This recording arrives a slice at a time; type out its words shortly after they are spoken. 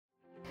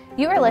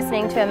You are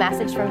listening to a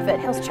message from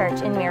Foothills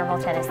Church in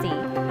Maryville,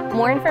 Tennessee.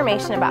 More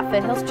information about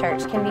Foothills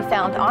Church can be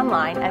found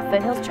online at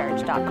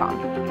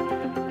foothillschurch.com.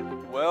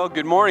 Well,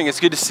 good morning. It's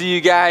good to see you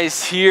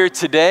guys here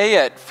today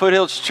at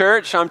Foothills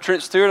Church. I'm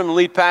Trent Stewart. I'm the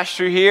lead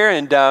pastor here.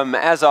 And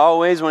as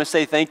always, I want to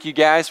say thank you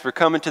guys for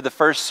coming to the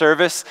first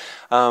service.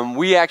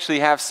 We actually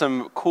have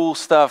some cool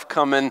stuff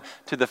coming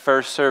to the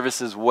first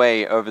service's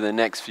way over the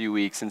next few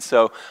weeks. And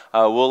so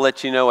we'll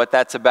let you know what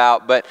that's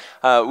about. But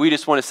we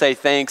just want to say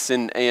thanks.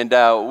 And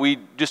we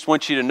just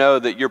want you to know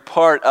that you're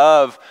part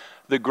of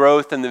the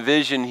growth and the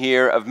vision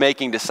here of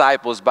making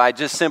disciples by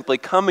just simply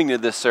coming to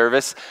this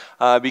service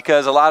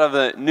because a lot of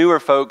the newer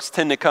folks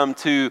tend to come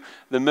to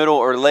the middle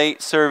or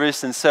late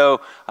service, and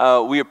so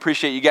we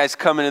appreciate you guys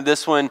coming to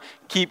this one.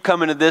 Keep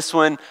coming to this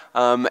one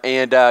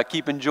and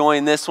keep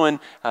enjoying this one.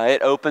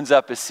 It opens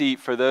up a seat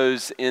for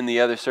those in the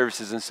other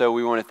services, and so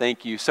we want to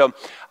thank you. So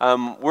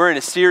we're in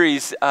a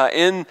series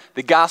in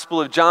the Gospel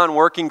of John,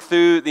 working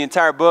through the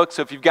entire book.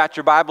 So if you've got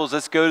your Bibles,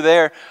 let's go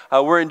there.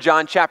 We're in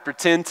John chapter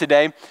 10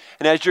 today,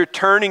 and as you're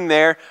turning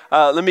there,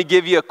 let me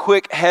give you a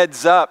quick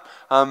heads up.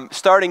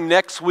 Starting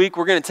next week,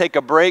 we're going to take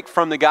a break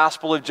from the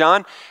Gospel of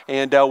John,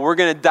 and we're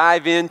going to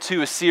dive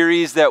into a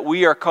series that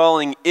we are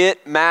calling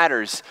It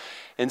Matters.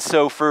 And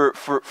so for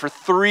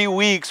 3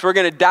 weeks, we're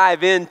going to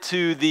dive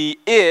into the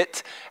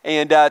it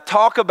and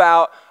talk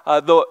about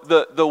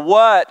the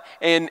what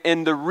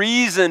and the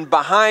reason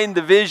behind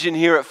the vision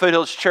here at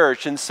Foothills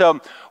Church. And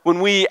so when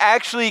we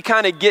actually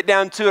kind of get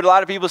down to it, a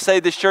lot of people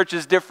say this church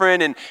is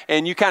different,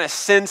 and you kind of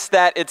sense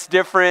that it's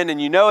different, and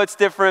you know it's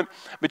different,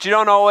 but you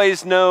don't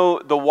always know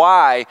the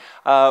why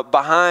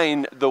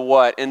behind the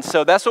what. And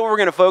so that's what we're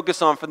going to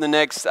focus on for the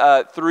next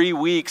 3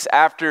 weeks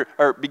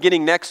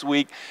beginning next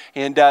week.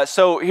 And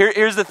so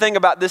here's the thing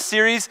about this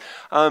series.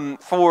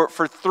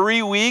 For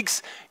 3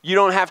 weeks, you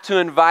don't have to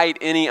invite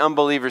any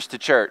unbelievers to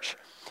church.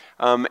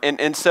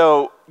 And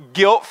so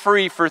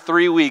guilt-free for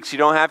 3 weeks. You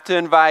don't have to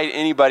invite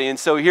anybody. And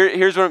so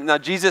here's what, now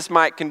Jesus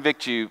might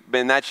convict you,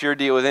 and that's your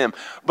deal with him.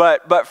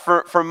 But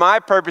for my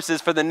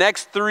purposes, for the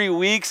next 3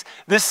 weeks,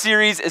 this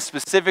series is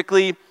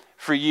specifically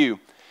for you.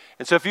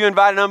 And so if you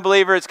invite an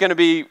unbeliever, it's going to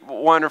be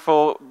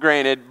wonderful,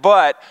 granted,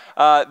 but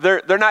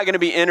they're not going to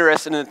be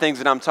interested in the things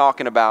that I'm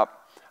talking about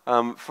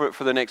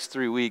for the next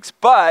 3 weeks.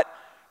 But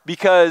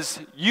because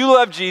you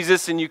love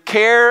Jesus and you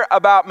care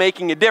about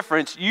making a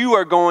difference, you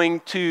are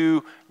going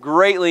to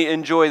greatly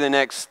enjoy the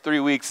next 3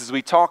 weeks as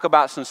we talk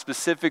about some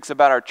specifics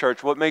about our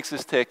church, what makes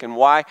us tick, and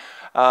why,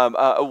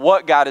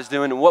 what God is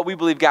doing, and what we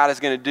believe God is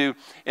going to do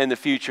in the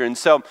future. And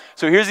so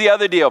here's the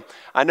other deal.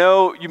 I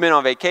know you've been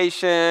on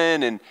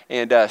vacation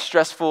and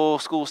stressful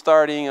school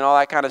starting and all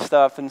that kind of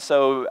stuff, and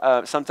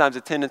so sometimes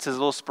attendance is a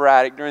little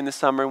sporadic during the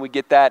summer, and we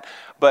get that.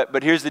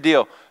 But here's the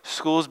deal.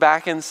 School's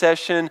back in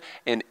session,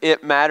 and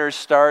It Matters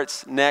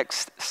starts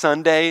next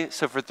Sunday.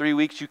 So for 3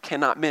 weeks, you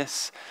cannot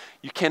miss.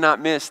 You cannot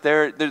miss.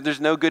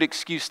 There's no good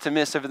excuse to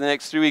miss over the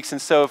next 3 weeks.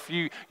 And so if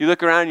you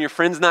look around and your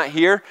friend's not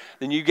here,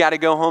 then you got to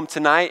go home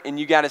tonight and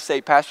you got to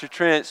say, Pastor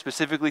Trent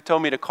specifically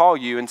told me to call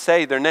you, and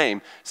say their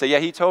name. Say, yeah,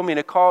 he told me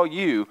to call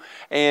you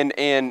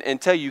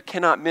and tell you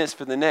cannot miss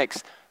for the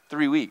next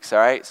 3 weeks, all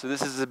right? So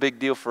this is a big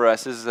deal for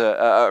us. This is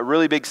a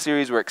really big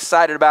series. We're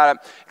excited about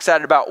it,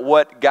 excited about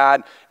what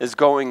God is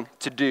going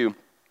to do.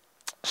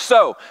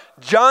 So,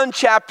 John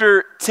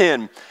chapter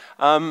 10.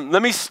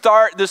 Let me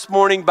start this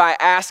morning by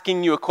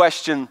asking you a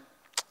question.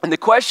 And the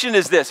question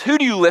is this: who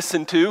do you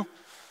listen to?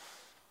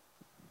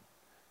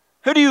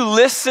 Who do you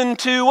listen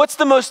to? What's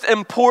the most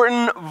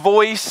important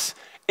voice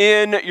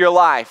in your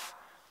life?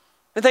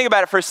 And think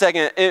about it for a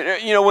second.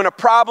 When a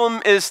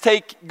problem is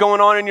going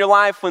on in your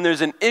life, when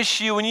there's an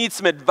issue, when you need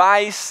some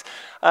advice,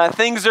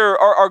 things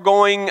are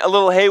going a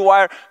little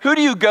haywire, who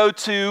do you go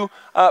to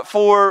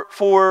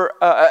for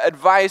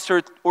advice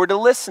or to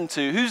listen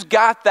to? Who's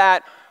got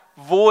that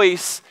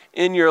voice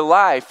in your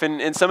life?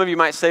 And some of you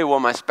might say, well,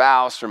 my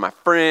spouse or my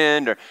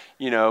friend or,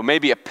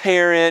 maybe a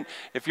parent.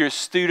 If you're a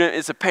student,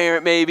 it's a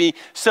parent maybe.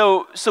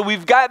 So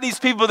we've got these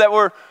people that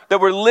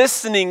we're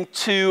listening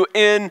to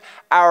in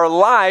our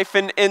life.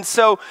 And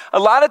so a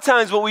lot of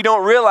times what we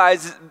don't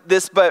realize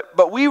this,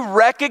 but we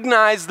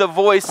recognize the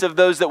voice of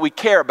those that we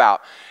care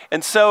about.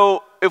 And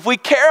so if we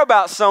care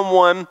about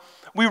someone,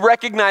 we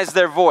recognize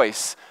their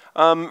voice.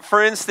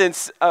 For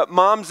instance,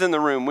 moms in the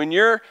room, when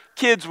your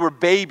kids were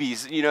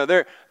babies,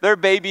 they're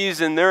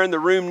babies and they're in the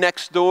room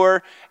next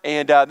door,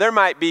 and there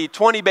might be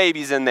 20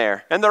 babies in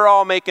there and they're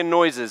all making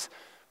noises.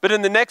 But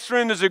in the next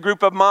room, there's a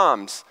group of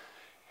moms.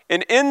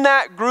 And in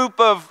that group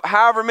of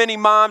however many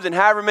moms and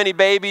however many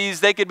babies,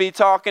 they could be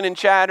talking and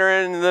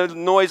chattering, and the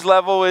noise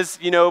level is,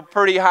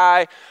 pretty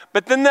high.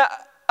 But then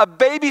a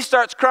baby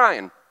starts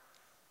crying.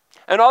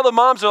 And all the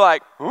moms are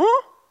like,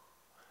 huh?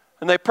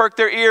 And they perk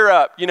their ear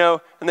up,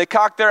 and they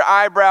cock their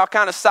eyebrow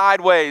kind of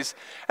sideways,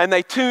 and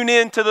they tune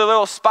in to the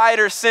little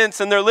spider sense,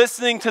 and they're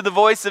listening to the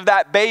voice of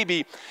that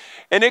baby.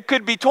 And it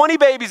could be 20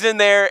 babies in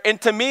there, and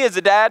to me as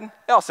a dad,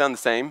 they all sound the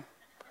same.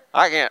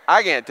 I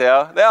can't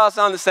tell. They all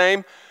sound the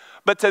same.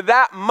 But to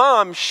that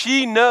mom,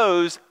 she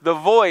knows the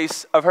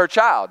voice of her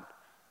child,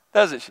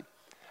 doesn't she?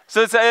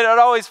 So it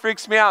always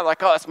freaks me out,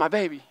 like, oh, it's my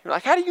baby. You're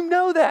like, how do you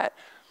know that?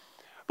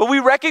 But we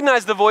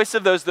recognize the voice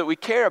of those that we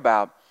care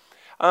about.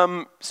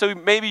 So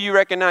maybe you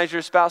recognize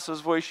your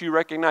spouse's voice, you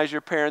recognize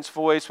your parents'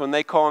 voice when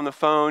they call on the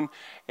phone,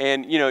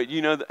 and you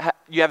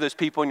have those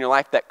people in your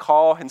life that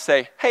call and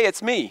say, hey,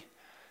 it's me,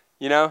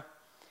 And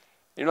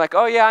you're like,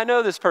 oh yeah, I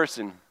know this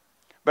person.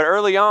 But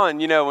early on,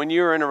 when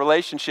you were in a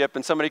relationship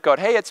and somebody called,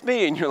 hey, it's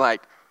me, and you're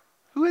like,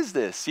 who is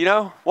this?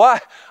 Why?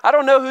 I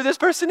don't know who this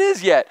person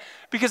is yet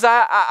because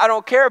I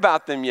don't care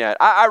about them yet.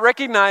 I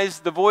recognize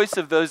the voice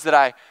of those that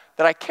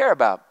I care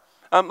about.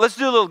 Let's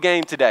do a little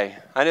game today.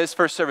 I know it's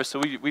first service, so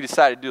we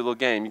decided to do a little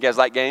game. You guys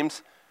like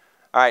games?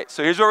 All right,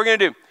 so here's what we're going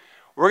to do.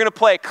 We're going to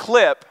play a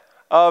clip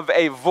of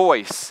a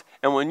voice.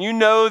 And when you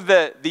know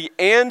the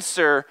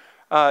answer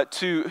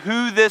to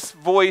who this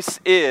voice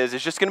is,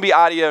 it's just going to be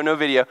audio, no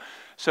video.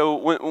 So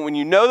when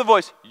you know the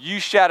voice, you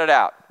shout it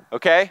out,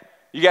 okay?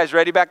 You guys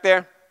ready back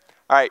there?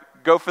 All right,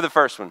 go for the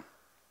first one.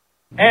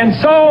 And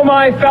so,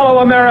 my fellow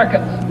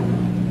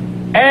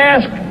Americans,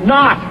 ask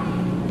not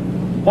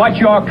what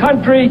your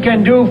country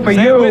can do for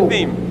Say you. it with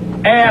me.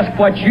 Ask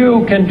what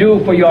you can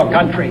do for your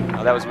country.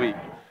 Oh, that was weak.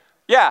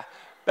 Yeah,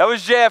 that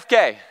was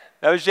JFK.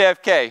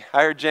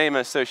 I heard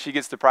Jama, so she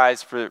gets the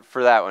prize for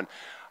that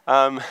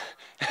one.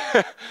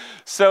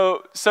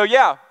 So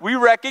yeah, we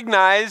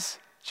recognize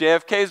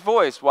JFK's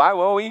voice. Why?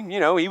 Well,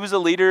 he was a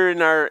leader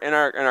in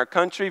our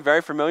country,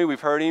 very familiar.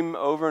 We've heard him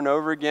over and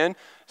over again.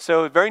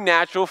 So very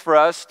natural for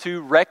us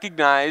to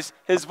recognize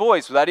his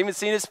voice. Without even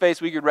seeing his face,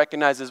 we could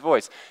recognize his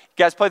voice. You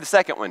guys play the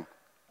second one.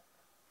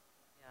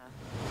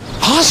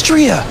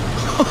 Austria.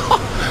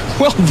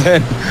 Well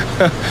then,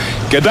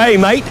 good day,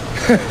 mate.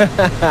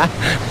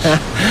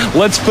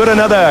 Let's put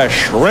another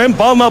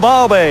shrimp on the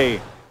barbie.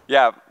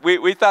 Yeah,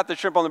 we thought the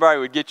shrimp on the barbie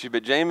would get you,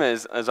 but Jama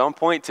is on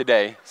point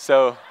today.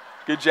 So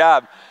good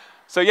job.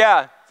 So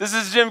yeah, this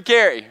is Jim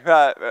Carrey.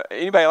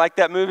 Anybody like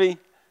that movie?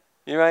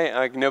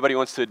 Anybody? Nobody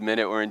wants to admit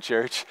it. We're in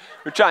church.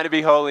 We're trying to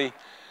be holy.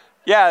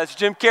 Yeah, it's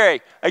Jim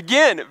Carrey.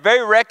 Again,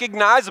 very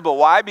recognizable.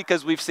 Why?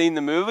 Because we've seen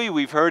the movie,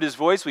 we've heard his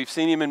voice, we've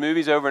seen him in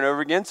movies over and over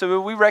again, so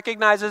we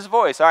recognize his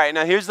voice. All right,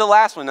 now here's the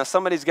last one. Now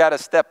somebody's got to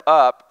step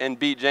up and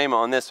beat Jama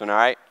on this one, all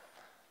right?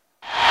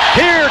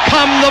 Here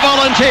come the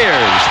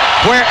Volunteers.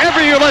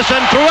 Wherever you listen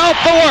throughout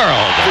the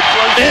world,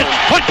 it's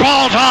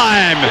football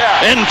time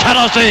in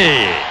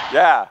Tennessee.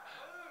 Yeah.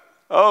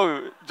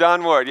 Oh,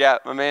 John Ward, yeah,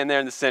 my man there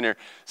in the center.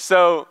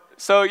 So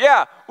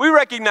yeah, we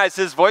recognize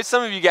his voice.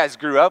 Some of you guys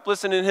grew up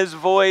listening to his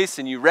voice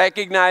and you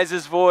recognize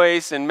his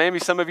voice, and maybe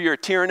some of you are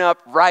tearing up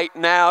right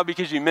now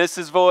because you miss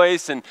his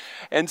voice.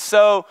 And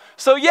so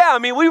yeah,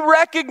 we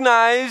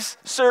recognize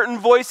certain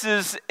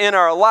voices in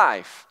our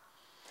life.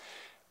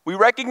 We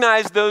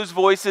recognize those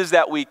voices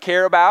that we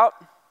care about,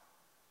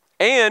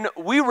 and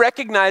we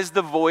recognize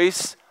the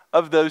voice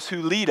of those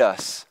who lead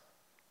us.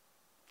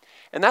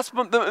 And that's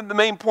the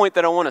main point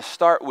that I want to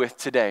start with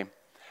today,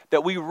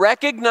 that we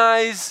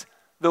recognize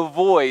the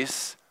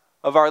voice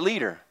of our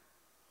leader.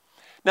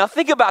 Now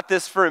think about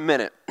this for a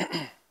minute.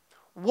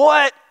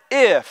 What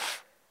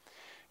if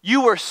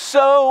you were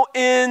so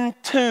in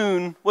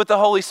tune with the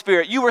Holy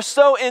Spirit, you were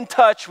so in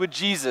touch with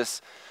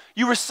Jesus,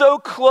 you were so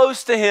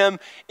close to him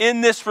in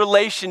this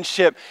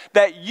relationship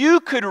that you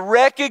could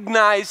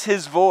recognize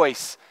his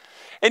voice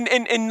and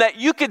that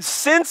you could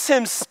sense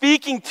him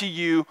speaking to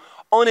you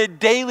on a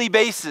daily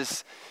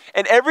basis.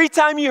 And every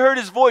time you heard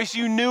his voice,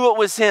 you knew it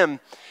was him.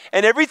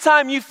 And every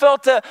time you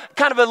felt a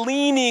kind of a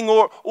leaning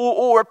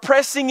or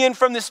pressing in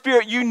from the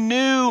Spirit, you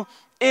knew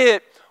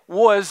it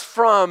was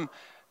from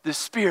the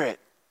Spirit.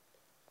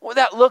 What would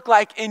that look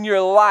like in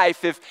your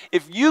life if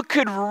you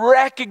could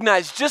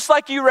recognize, just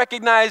like you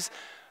recognize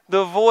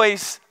the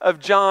voice of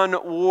John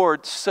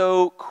Ward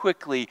so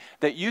quickly,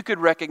 that you could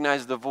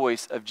recognize the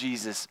voice of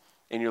Jesus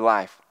in your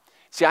life?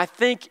 See, I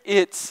think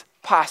it's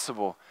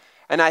possible.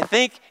 And I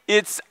think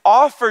it's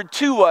offered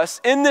to us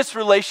in this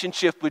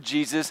relationship with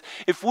Jesus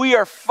if we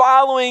are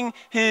following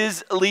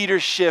his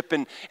leadership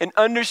and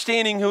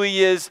understanding who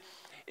he is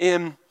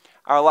in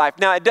our life.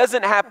 Now, it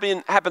doesn't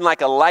happen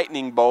like a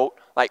lightning bolt,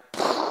 like,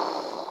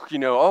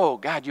 oh,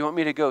 God, you want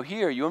me to go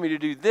here? You want me to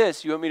do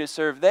this? You want me to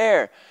serve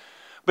there?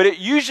 But it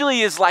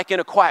usually is like in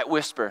a quiet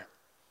whisper.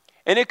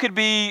 And it could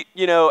be,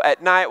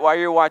 at night while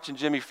you're watching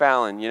Jimmy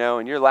Fallon,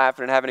 and you're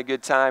laughing and having a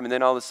good time, and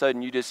then all of a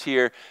sudden you just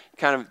hear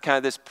kind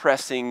of this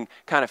pressing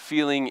kind of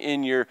feeling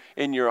in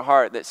your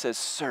heart that says,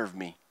 serve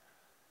me.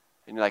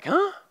 And you're like,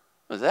 huh?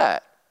 What's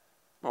that?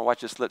 I'm going to watch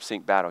this lip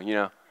sync battle,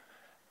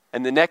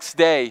 And the next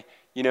day,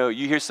 you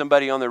hear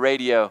somebody on the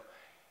radio,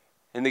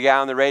 and the guy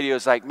on the radio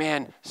is like,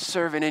 man,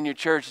 serving in your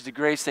church is the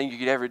greatest thing you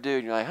could ever do.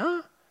 And you're like,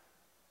 huh?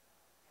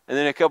 And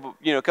then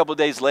a couple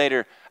days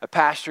later, a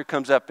pastor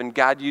comes up and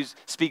God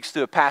speaks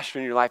to a pastor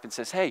in your life and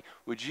says, hey,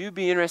 would you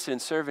be interested in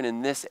serving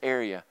in this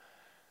area?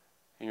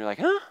 And you're like,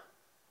 huh?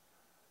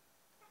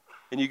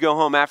 And you go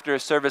home after a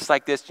service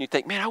like this and you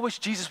think, man, I wish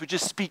Jesus would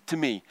just speak to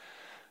me.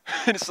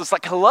 And it's just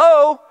like,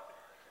 hello?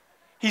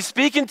 He's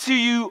speaking to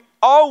you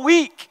all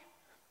week.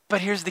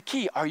 But here's the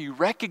key. Are you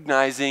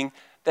recognizing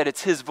that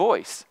it's his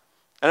voice?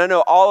 And I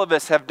know all of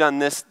us have done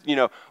this,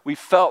 we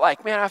felt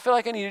like, man, I feel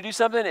like I need to do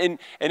something. And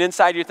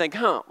inside you think,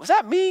 was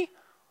that me?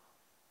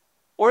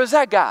 Or is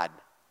that God?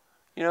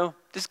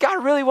 Does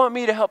God really want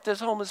me to help this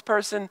homeless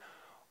person?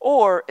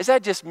 Or is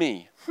that just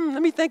me?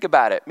 Let me think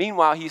about it.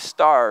 Meanwhile, he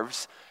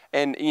starves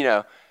and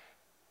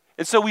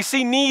so we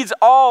see needs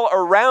all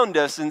around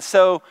us. And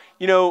so,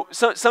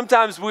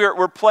 sometimes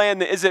we're playing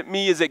the is it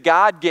me, is it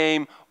God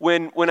game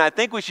when I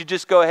think we should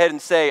just go ahead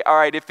and say, all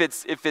right, if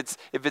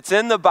it's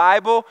in the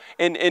Bible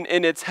and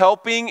it's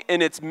helping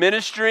and it's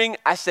ministering,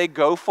 I say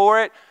go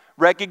for it.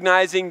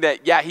 Recognizing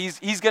that,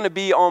 he's going to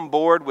be on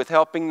board with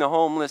helping the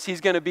homeless.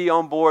 He's going to be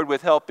on board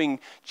with helping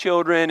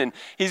children, and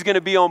he's going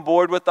to be on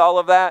board with all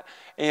of that.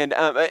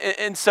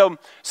 And so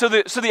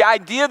the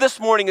idea this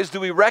morning is, do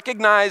we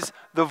recognize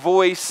the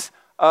voice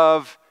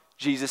of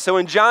Jesus? So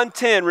in John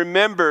 10,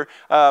 remember,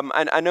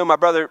 I know my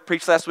brother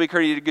preached last week,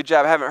 heard he did a good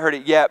job. I haven't heard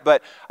it yet,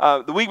 but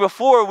the week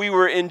before we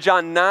were in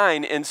John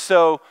 9, and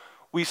so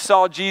we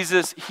saw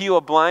Jesus heal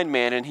a blind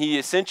man, and he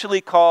essentially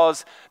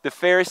calls the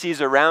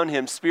Pharisees around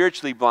him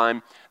spiritually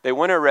blind. They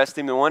want to arrest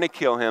him. They want to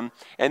kill him.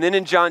 And then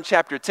in John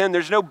chapter 10,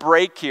 there's no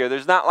break here.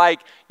 There's not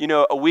like,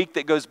 a week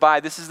that goes by.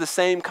 This is the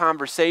same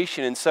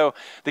conversation. And so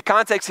the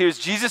context here is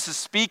Jesus is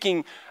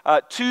speaking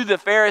to the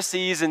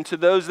Pharisees and to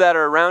those that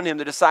are around him.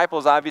 The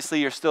disciples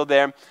obviously are still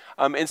there.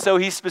 And so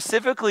he's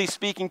specifically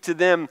speaking to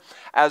them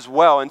as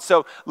well. And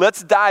so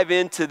let's dive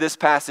into this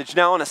passage.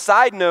 Now, on a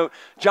side note,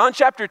 John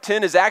chapter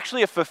 10 is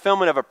actually a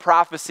fulfillment of a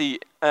prophecy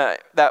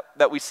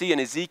that we see in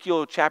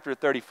Ezekiel chapter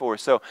 34.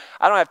 So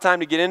I don't have time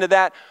to get into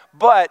that,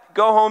 but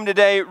go home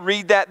today,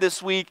 read that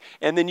this week,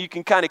 and then you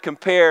can kind of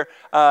compare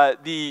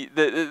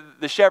the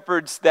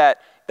shepherds that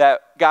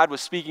God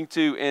was speaking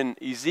to in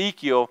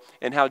Ezekiel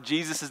and how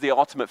Jesus is the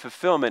ultimate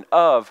fulfillment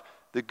of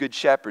the Good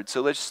Shepherd.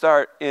 So let's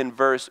start in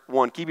verse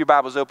 1. Keep your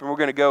Bibles open. We're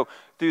going to go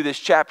through this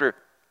chapter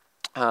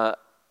at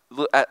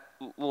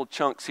little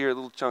chunks here,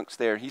 little chunks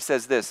there. He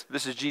says this.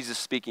 This is Jesus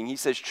speaking. He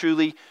says,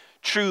 "Truly,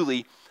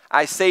 truly,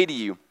 I say to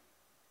you,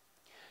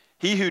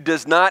 he who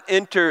does not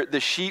enter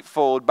the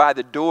sheepfold by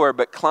the door,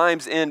 but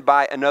climbs in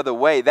by another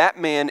way, that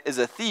man is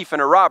a thief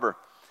and a robber.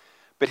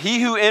 But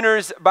he who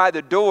enters by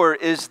the door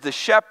is the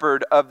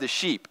shepherd of the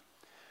sheep.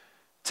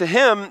 To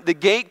him the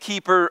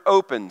gatekeeper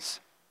opens.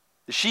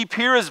 The sheep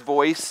hear his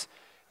voice,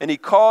 and he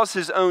calls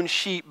his own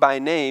sheep by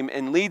name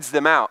and leads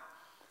them out.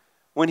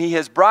 When he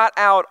has brought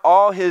out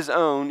all his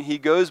own, he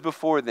goes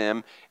before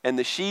them, and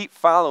the sheep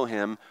follow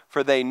him,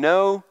 for they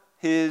know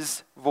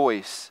his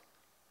voice.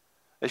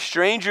 A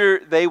stranger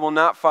they will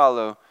not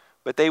follow,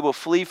 but they will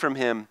flee from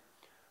him,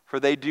 for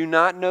they do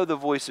not know the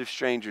voice of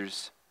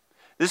strangers."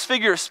 This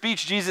figure of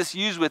speech Jesus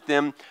used with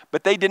them,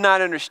 but they did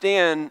not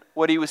understand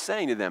what he was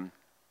saying to them.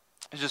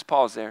 Let's just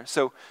pause there.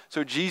 So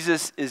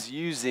Jesus is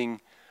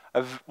using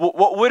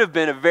what would have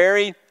been a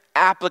very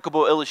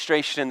applicable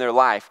illustration in their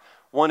life,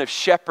 one of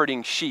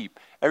shepherding sheep.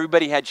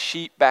 Everybody had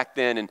sheep back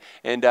then,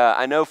 and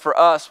I know for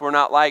us, we're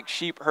not like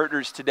sheep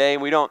herders today,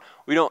 and we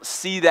don't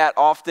see that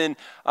often.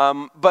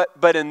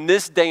 But in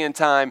this day and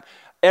time,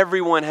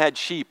 everyone had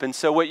sheep, and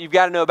so what you've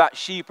got to know about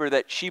sheep are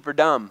that sheep are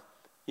dumb,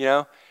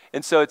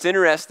 And so it's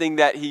interesting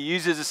that he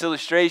uses this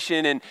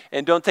illustration,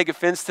 and don't take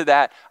offense to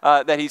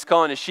that he's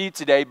calling a sheep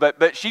today,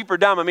 but sheep are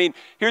dumb. I mean,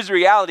 here's the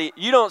reality.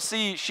 You don't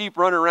see sheep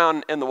running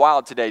around in the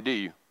wild today, do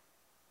you?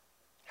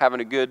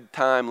 Having a good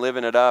time,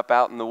 living it up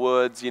out in the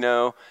woods,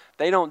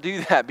 They don't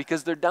do that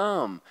because they're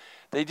dumb.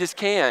 They just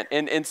can't,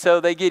 and so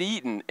they get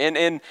eaten.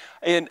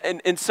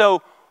 And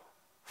so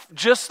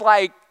just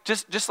like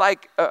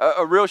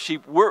a real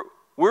sheep,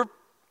 we're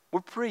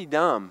pretty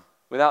dumb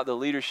without the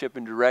leadership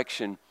and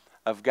direction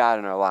of God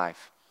in our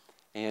life.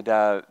 And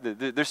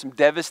there's some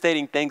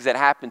devastating things that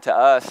happen to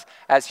us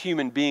as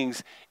human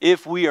beings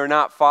if we are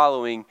not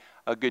following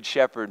a good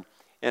shepherd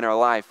in our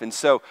life. And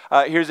so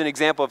here's an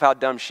example of how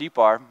dumb sheep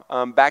are.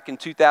 Back in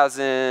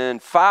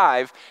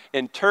 2005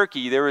 in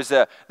Turkey, there was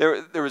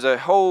a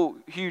whole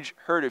huge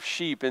herd of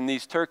sheep, and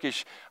these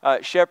Turkish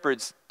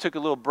shepherds took a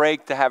little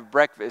break to have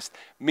breakfast.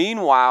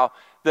 Meanwhile,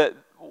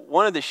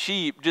 one of the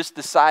sheep just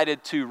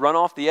decided to run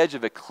off the edge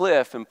of a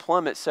cliff and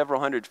plummet several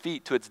hundred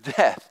feet to its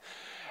death.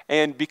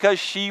 And because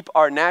sheep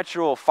are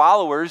natural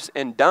followers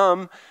and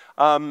dumb,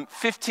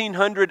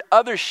 1,500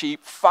 other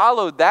sheep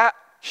followed that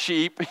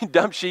sheep,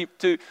 dumb sheep,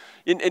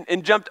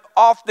 and jumped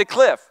off the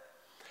cliff.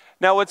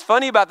 Now, what's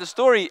funny about the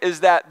story is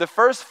that the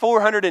first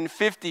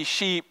 450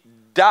 sheep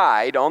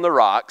died on the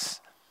rocks,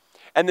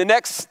 and the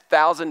next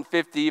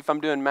 1,050, if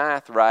I'm doing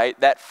math right,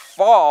 that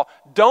fall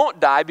don't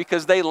die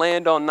because they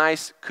land on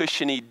nice,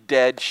 cushiony,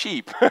 dead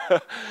sheep.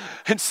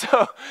 and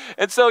so,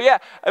 yeah.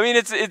 I mean,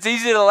 it's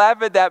easy to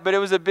laugh at that, but it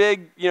was a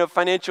big,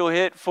 financial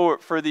hit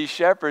for these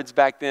shepherds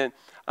back then.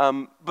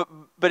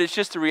 But it's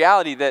just a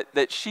reality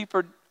that sheep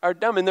are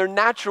dumb and they're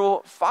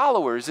natural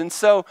followers. And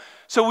so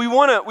we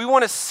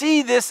want to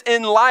see this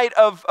in light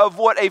of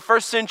what a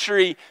first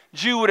century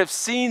Jew would have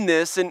seen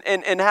this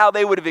and how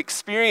they would have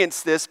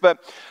experienced this.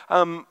 But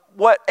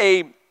what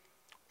a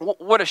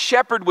what a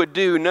shepherd would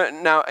do,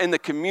 now in the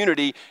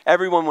community,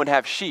 everyone would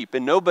have sheep,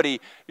 and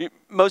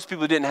most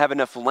people didn't have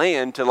enough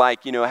land to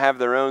have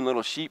their own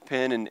little sheep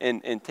pen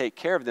and take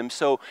care of them.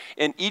 So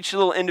in each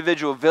little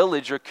individual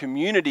village or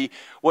community,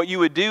 what you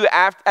would do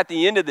at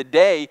the end of the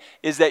day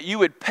is that you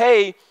would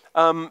pay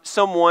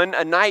someone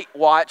a night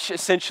watch,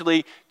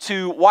 essentially,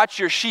 to watch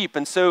your sheep.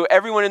 And so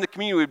everyone in the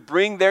community would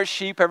bring their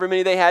sheep, however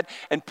many they had,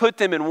 and put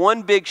them in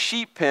one big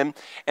sheep pen,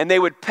 and they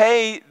would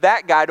pay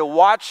that guy to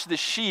watch the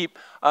sheep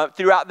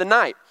throughout the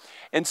night.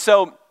 And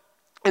so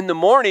in the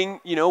morning,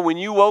 when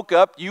you woke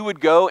up, you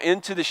would go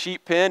into the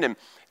sheep pen,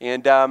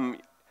 and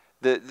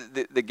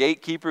the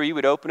gatekeeper, he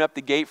would open up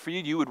the gate for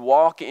you. You would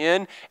walk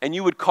in, and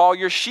you would call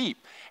your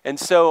sheep. And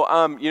so,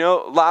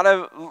 a lot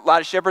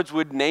of shepherds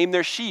would name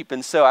their sheep.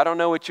 And so I don't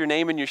know what you're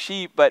naming your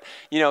sheep, but,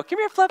 come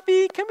here,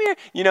 Fluffy, come here.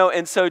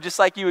 And so just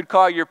like you would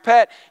call your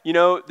pet,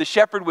 the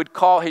shepherd would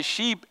call his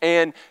sheep,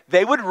 and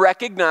they would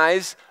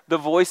recognize the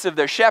voice of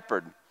their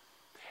shepherd.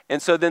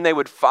 And so then they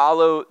would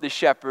follow the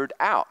shepherd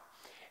out.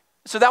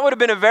 So that would have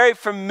been a very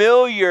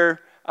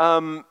familiar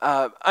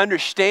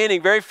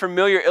understanding, very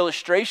familiar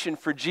illustration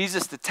for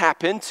Jesus to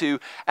tap into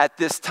at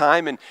this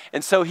time.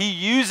 And so he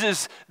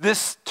uses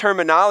this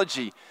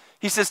terminology.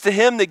 He says, to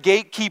him the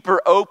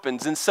gatekeeper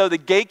opens. And so the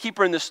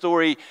gatekeeper in the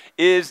story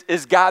is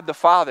God the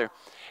Father.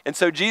 And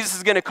so Jesus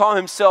is going to call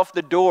himself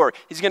the door.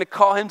 He's going to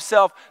call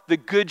himself the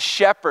good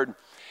shepherd.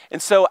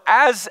 And so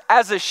as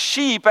a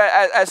sheep,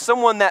 as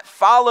someone that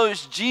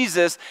follows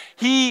Jesus,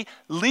 he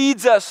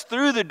leads us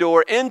through the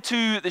door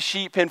into the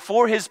sheep pen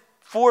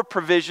for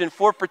provision,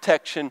 for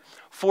protection,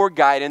 for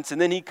guidance.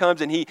 And then he comes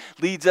and he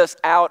leads us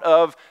out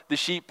of the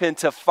sheep pen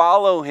to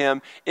follow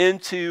him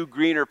into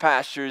greener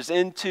pastures,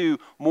 into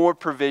more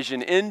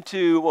provision,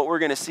 into what we're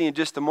going to see in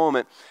just a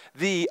moment,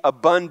 the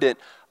abundant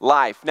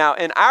life. Now,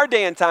 in our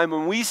day and time,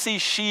 when we see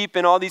sheep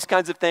and all these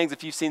kinds of things,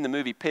 if you've seen the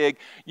movie Pig,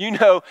 you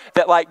know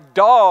that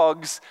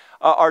dogs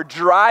are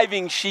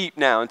driving sheep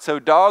now. And so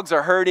dogs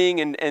are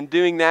herding and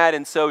doing that.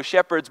 And so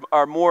shepherds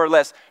are more or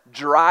less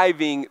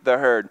driving the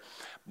herd.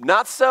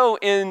 Not so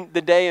in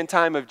the day and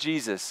time of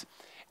Jesus.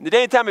 In the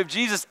day and time of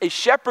Jesus, a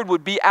shepherd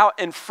would be out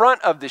in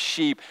front of the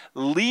sheep,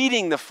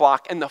 leading the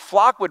flock, and the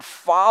flock would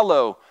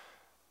follow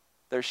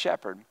their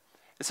shepherd.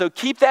 And so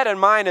keep that in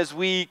mind as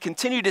we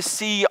continue to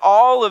see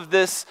all of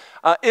this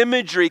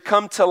imagery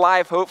come to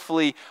life,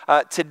 hopefully,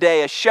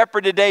 today. A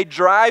shepherd today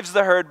drives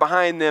the herd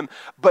behind them,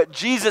 but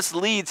Jesus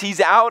leads.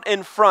 He's out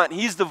in front.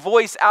 He's the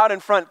voice out in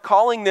front,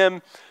 calling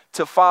them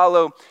to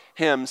follow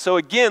him. So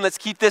again, let's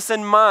keep this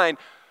in mind.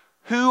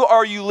 Who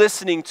are you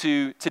listening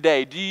to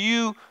today? Do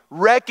you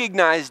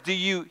recognize, do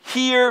you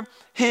hear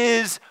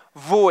his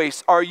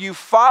voice? Are you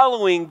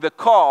following the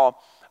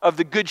call of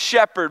the good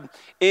shepherd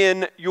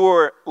in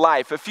your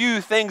life? A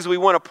few things we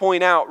want to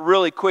point out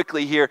really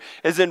quickly here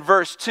is in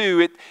verse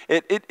 2,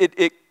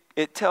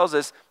 it tells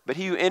us, but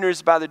he who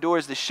enters by the door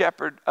is the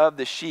shepherd of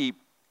the sheep.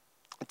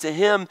 To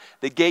him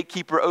the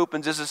gatekeeper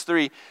opens. This is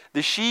 3.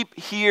 The sheep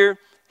hear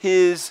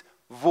his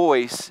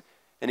voice,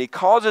 and he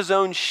calls his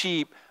own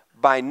sheep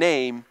by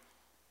name,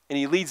 and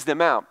he leads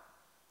them out.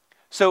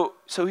 So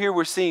here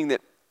we're seeing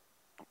that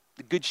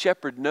the good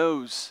shepherd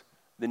knows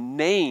the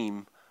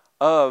name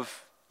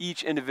of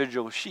each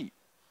individual sheep.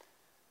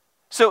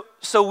 So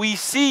we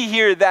see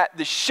here that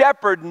the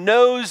shepherd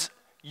knows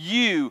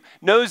you,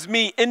 knows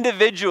me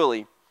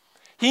individually.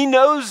 He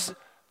knows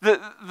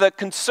the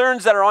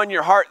concerns that are on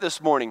your heart this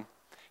morning.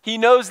 He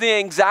knows the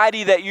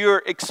anxiety that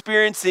you're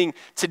experiencing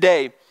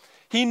today.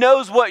 He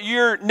knows what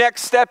your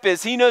next step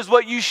is. He knows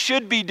what you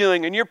should be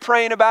doing, and you're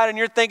praying about it, and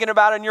you're thinking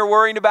about it, and you're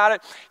worrying about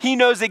it. He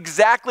knows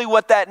exactly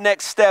what that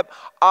next step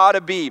ought to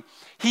be.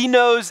 He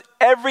knows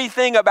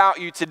everything about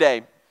you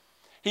today.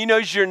 He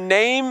knows your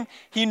name.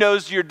 He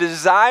knows your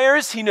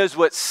desires. He knows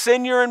what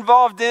sin you're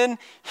involved in.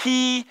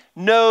 He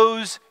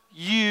knows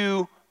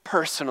you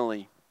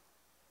personally.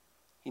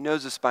 He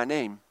knows us by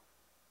name.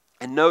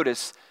 And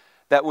notice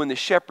that when the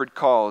shepherd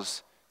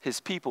calls, his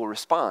people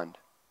respond.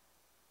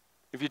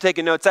 If you're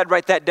taking notes, I'd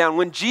write that down.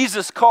 When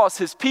Jesus calls,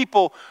 his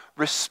people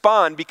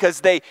respond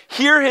because they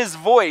hear his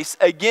voice,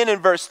 again in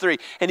verse 3.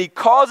 And he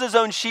calls his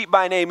own sheep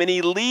by name, and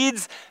he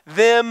leads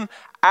them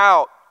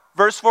out.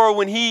 Verse 4,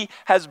 when he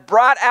has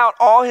brought out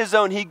all his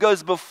own, he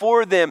goes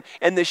before them,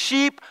 and the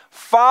sheep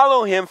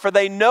follow him, for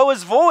they know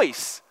his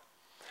voice.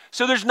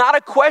 So there's not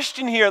a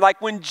question here.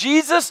 Like when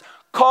Jesus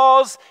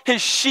calls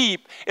his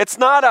sheep, it's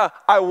not a,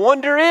 I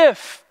wonder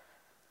if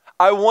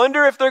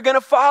they're going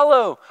to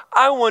follow.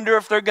 I wonder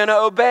if they're going to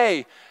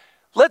obey.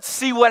 Let's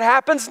see what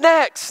happens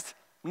next.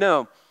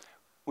 No,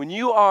 when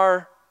you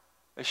are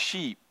a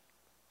sheep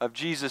of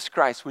Jesus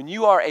Christ, when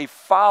you are a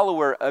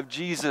follower of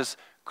Jesus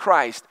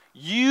Christ,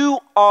 you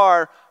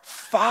are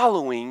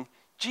following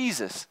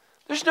Jesus.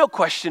 There's no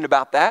question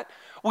about that.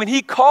 When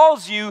he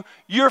calls you,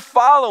 you're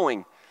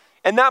following.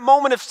 In that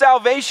moment of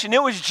salvation,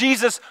 it was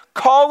Jesus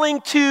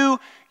calling to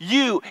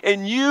you,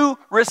 and you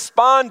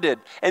responded.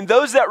 And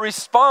those that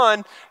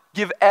respond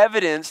give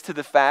evidence to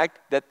the fact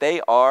that they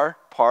are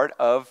part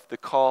of the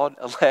called,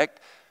 elect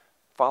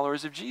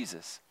followers of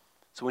Jesus.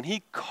 So when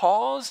he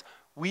calls,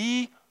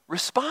 we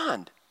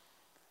respond.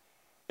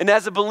 And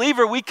as a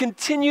believer, we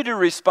continue to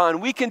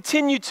respond. We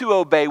continue to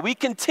obey. We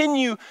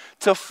continue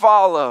to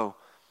follow.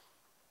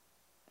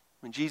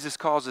 When Jesus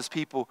calls his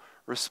people,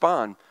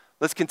 respond.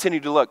 Let's continue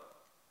to look.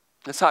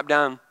 Let's hop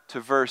down to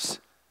verse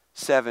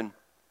 7.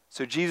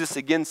 So Jesus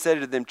again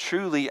said to them,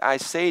 truly I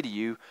say to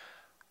you,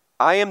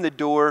 I am the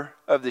door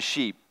of the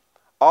sheep.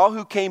 All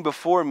who came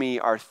before me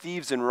are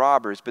thieves and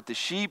robbers, but the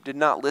sheep did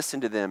not listen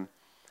to them.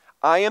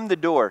 I am the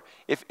door.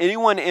 If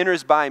anyone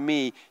enters by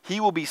me, he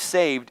will be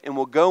saved and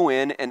will go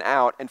in and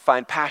out and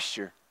find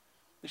pasture.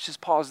 Let's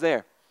just pause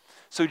there.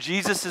 So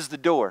Jesus is the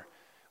door.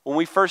 When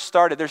we first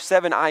started, there's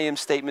 7 I am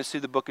statements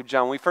through the book of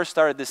John. When we first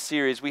started this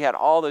series, we had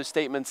all those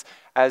statements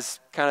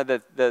as kind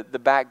of the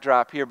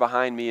backdrop here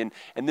behind me.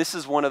 And this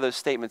is one of those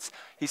statements.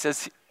 He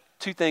says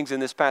 2 things in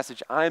this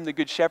passage. I am the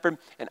good shepherd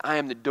and I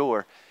am the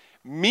door.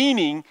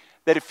 Meaning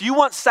that if you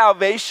want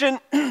salvation,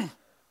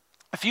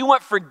 if you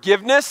want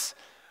forgiveness,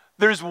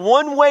 there's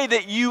one way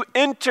that you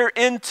enter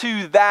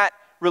into that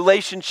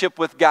relationship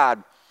with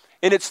God.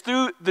 And it's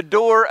through the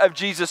door of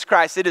Jesus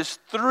Christ. It is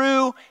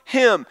through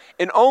him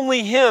and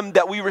only him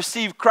that we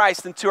receive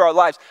Christ into our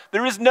lives.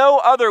 There is no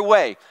other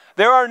way.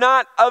 There are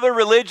not other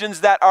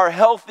religions that are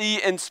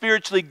healthy and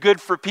spiritually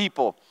good for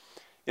people.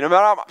 You know,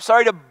 I'm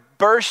sorry to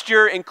burst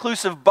your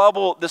inclusive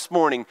bubble this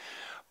morning,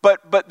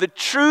 but the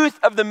truth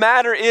of the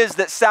matter is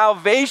that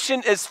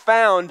salvation is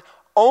found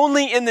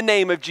only in the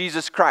name of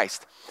Jesus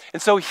Christ.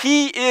 And so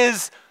he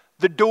is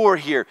the door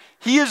here.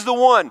 He is the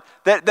one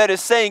that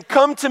is saying,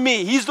 come to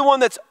me. He's the one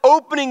that's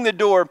opening the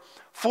door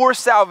for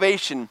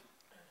salvation.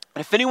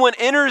 And if anyone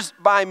enters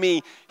by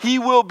me, he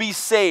will be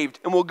saved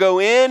and will go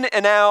in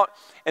and out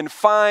and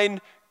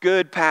find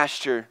good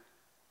pasture.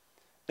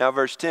 Now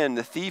verse 10,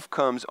 the thief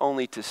comes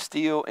only to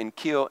steal and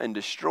kill and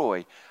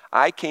destroy.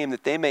 I came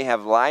that they may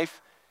have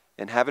life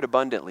and have it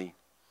abundantly.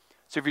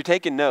 So if you're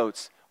taking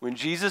notes, when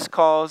Jesus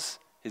calls,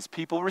 his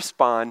people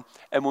respond,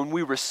 and when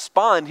we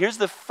respond, here's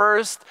the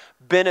first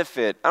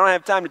benefit. I don't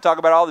have time to talk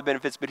about all the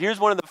benefits, but here's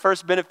one of the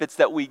first benefits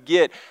that we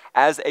get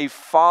as a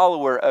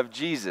follower of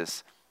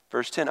Jesus.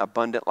 Verse 10,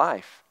 abundant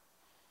life.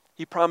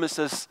 He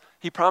promises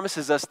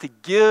us to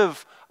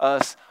give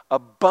us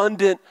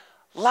abundant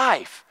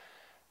life.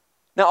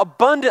 Now,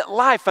 abundant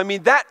life, I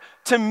mean, that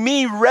to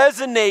me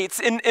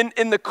resonates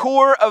in the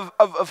core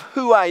of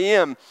who I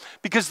am,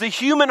 because the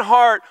human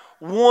heart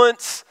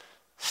wants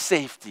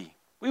safety.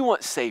 We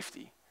want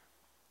safety.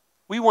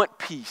 We want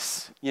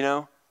peace, you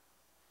know.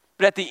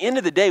 But at the end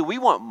of the day, we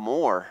want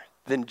more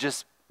than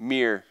just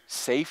mere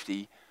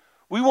safety.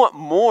 We want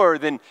more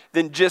than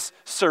just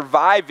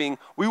surviving.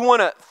 We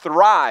want to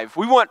thrive.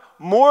 We want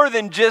more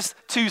than just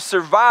to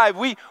survive.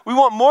 We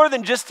want more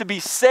than just to be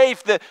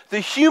safe. The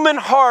human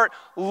heart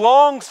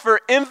longs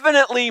for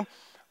infinitely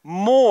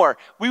more.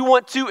 We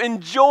want to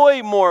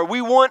enjoy more.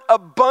 We want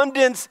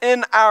abundance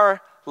in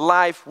our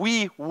life.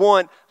 We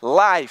want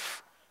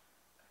life.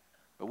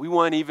 But we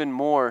want even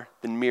more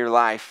than mere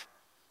life.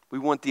 We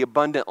want the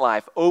abundant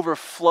life,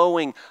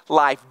 overflowing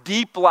life,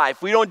 deep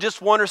life. We don't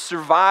just want to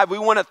survive. We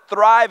want to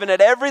thrive. And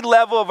at every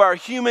level of our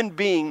human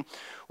being,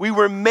 we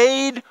were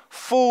made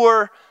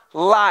for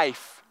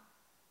life.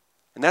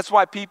 And that's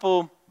why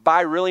people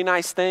buy really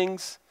nice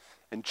things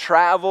and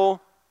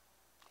travel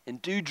and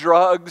do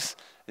drugs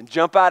and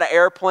jump out of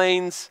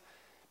airplanes,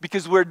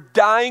 because we're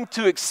dying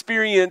to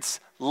experience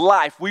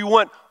life. We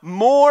want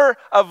more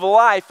of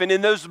life. And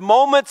in those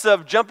moments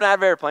of jumping out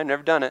of an airplane,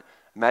 never done it,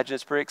 imagine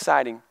it's pretty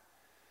exciting.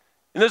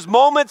 In those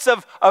moments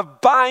of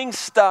buying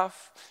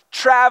stuff,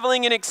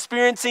 traveling and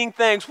experiencing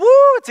things, woo,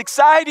 it's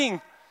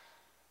exciting.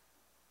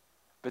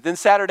 But then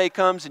Saturday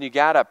comes and you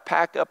got to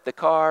pack up the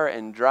car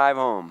and drive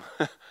home.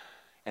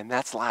 And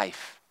that's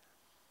life.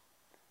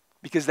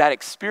 Because that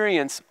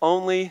experience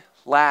only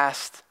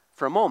lasts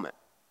for a moment.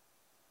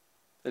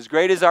 As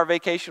great as our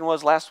vacation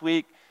was last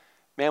week,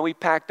 man, we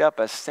packed up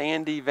a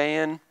sandy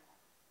van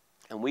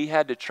and we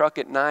had to truck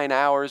it 9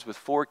 hours with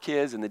 4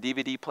 kids, and the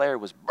DVD player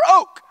was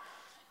broke.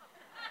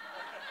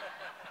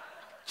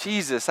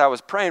 Jesus, I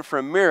was praying for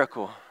a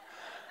miracle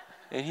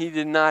and he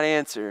did not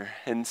answer.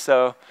 And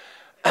so,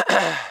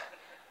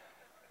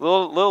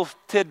 little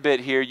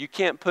tidbit here, you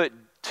can't put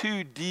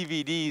 2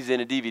 DVDs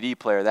in a DVD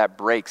player. That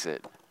breaks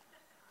it.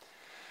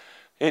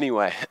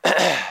 Anyway,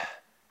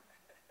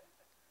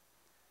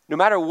 no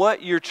matter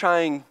what you're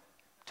trying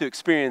to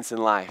experience in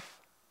life,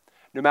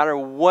 no matter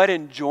what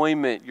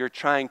enjoyment you're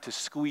trying to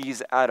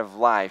squeeze out of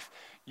life,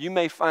 you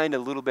may find a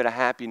little bit of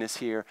happiness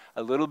here,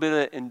 a little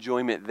bit of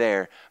enjoyment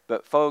there.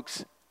 But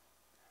folks,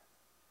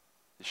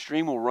 the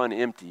stream will run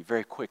empty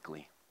very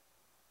quickly.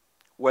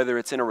 Whether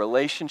it's in a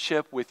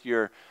relationship with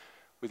your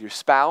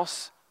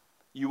spouse,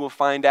 you will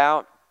find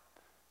out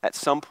at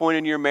some point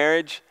in your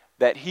marriage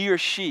that he or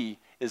she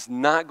is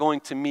not going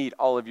to meet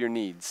all of your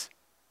needs.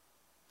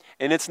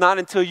 And it's not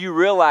until you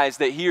realize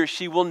that he or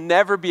she will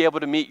never be able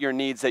to meet your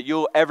needs that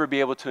you'll ever be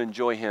able to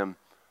enjoy him.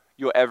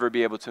 You'll ever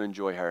be able to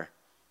enjoy her.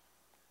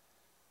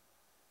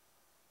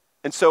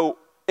 And so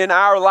in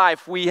our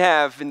life, we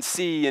have and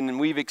see and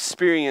we've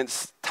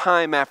experienced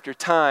time after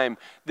time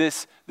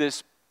this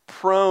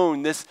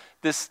prone, this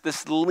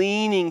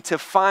leaning to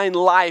find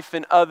life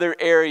in other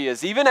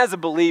areas, even as a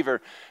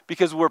believer,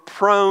 because we're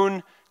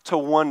prone to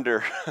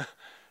wonder.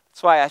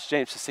 That's why I asked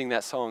James to sing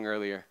that song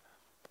earlier.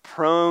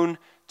 Prone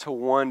to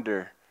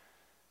wonder.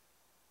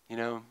 You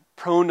know,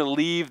 prone to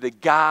leave the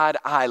God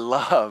I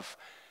love.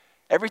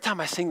 Every time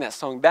I sing that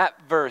song, that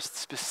verse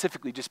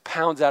specifically just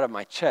pounds out of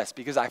my chest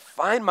because I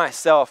find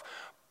myself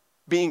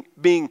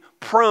being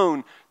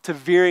prone to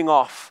veering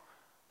off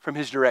from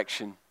his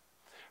direction,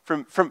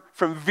 from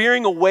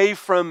veering away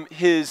from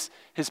his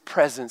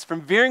presence,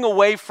 from veering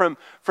away from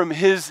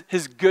his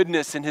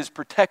goodness and his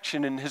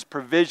protection and his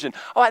provision.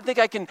 Oh, I think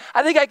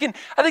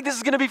this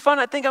is going to be fun.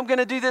 I think I'm going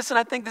to do this, and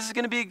I think this is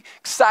going to be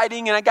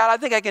exciting, and I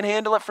think I can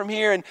handle it from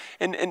here,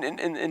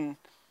 and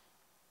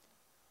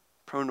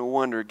prone to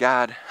wonder,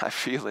 God, I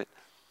feel it.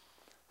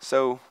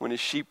 So when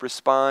his sheep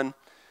respond,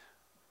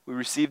 we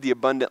receive the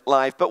abundant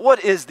life. But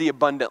what is the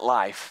abundant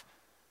life?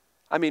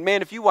 I mean,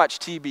 man, if you watch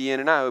TBN,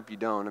 and I hope you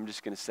don't, I'm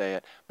just going to say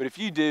it, but if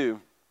you do,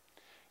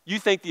 you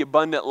think the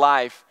abundant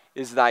life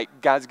is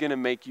like God's going to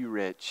make you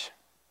rich.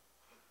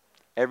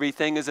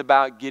 Everything is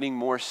about getting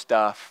more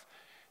stuff,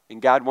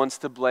 and God wants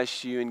to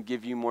bless you and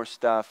give you more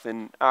stuff.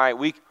 And all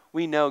right,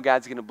 we know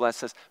God's going to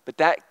bless us, but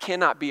that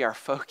cannot be our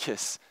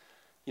focus.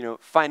 You know,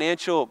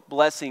 financial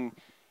blessing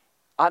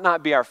ought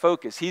not be our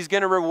focus. He's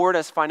going to reward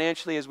us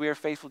financially as we are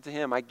faithful to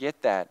him. I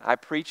get that. I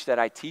preach that.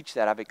 I teach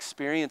that. I've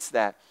experienced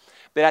that.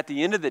 But at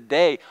the end of the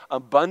day,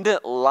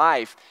 abundant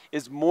life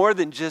is more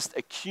than just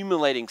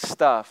accumulating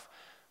stuff.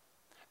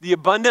 The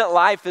abundant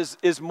life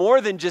is more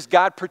than just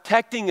God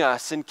protecting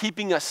us and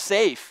keeping us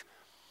safe.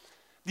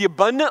 The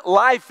abundant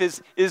life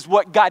is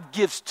what God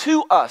gives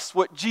to us,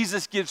 what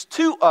Jesus gives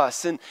to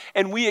us,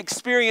 and we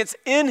experience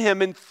in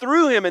him and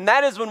through him, and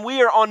that is when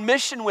we are on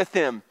mission with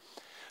him.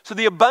 So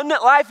the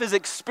abundant life is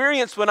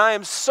experienced when I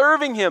am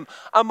serving him.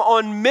 I'm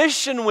on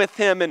mission with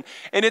him, and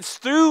it's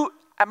through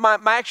my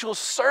actual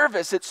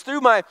service. It's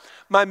through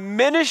my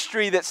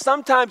ministry that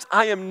sometimes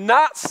I am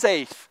not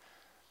safe,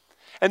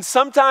 and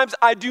sometimes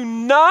I do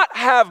not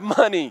have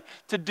money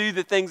to do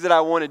the things that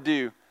I want to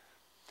do.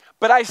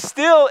 But I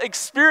still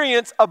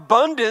experience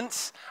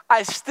abundance.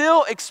 I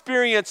still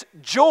experience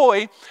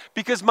joy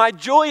because my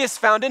joy is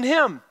found in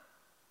him.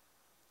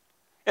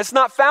 It's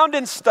not found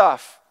in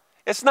stuff.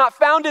 It's not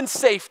found in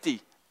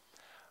safety.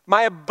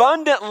 My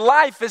abundant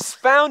life is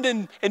found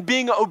in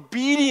being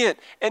obedient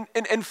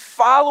and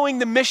following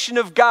the mission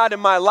of God in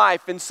my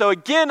life. And so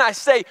again, I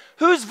say,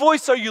 whose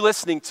voice are you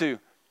listening to?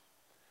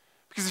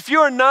 Because if you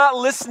are not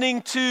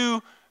listening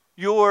to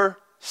your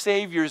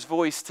Savior's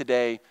voice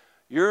today,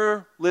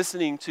 you're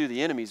listening to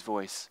the enemy's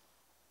voice.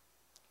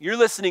 You're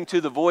listening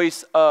to the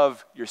voice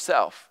of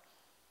yourself.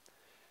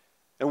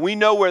 And we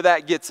know where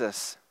that gets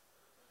us.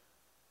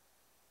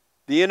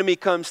 The enemy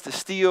comes to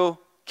steal,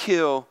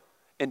 kill,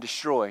 and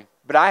destroy.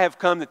 But I have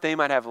come that they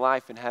might have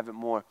life and have it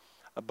more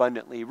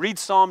abundantly. Read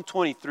Psalm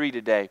 23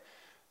 today,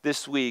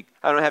 this week.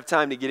 I don't have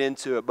time to get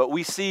into it, but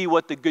we see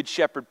what the Good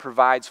Shepherd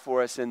provides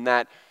for us in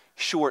that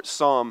short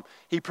psalm.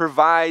 He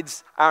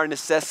provides our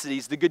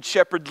necessities. The Good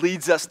Shepherd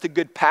leads us to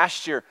good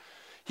pasture.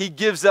 He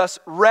gives us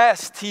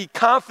rest. He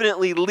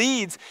confidently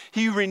leads.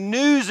 He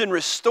renews and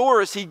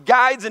restores. He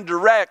guides and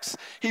directs.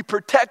 He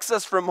protects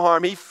us from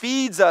harm. He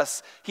feeds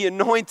us. He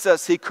anoints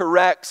us. He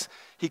corrects.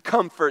 He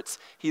comforts.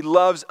 He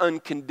loves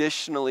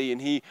unconditionally, and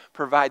he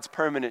provides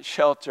permanent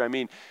shelter. I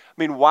mean,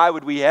 why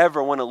would we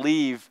ever want to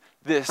leave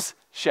this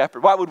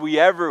shepherd? Why would we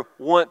ever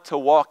want to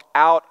walk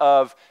out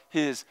of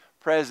his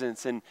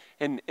presence? And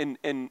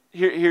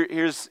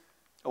here's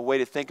a way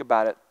to think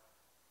about it.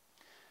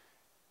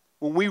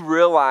 When we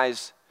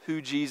realize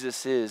who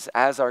Jesus is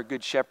as our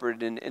good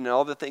shepherd and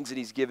all the things that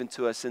he's given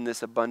to us in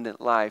this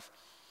abundant life,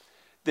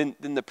 then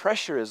the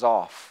pressure is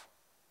off.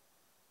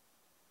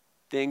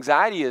 The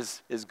anxiety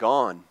is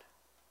gone.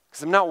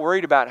 Because I'm not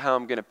worried about how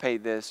I'm going to pay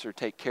this or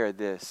take care of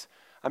this.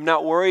 I'm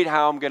not worried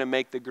how I'm going to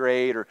make the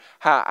grade or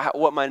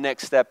what my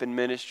next step in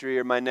ministry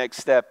or my next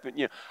step.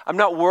 I'm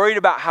not worried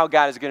about how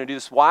God is going to do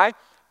this. Why?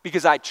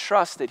 Because I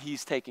trust that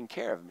he's taking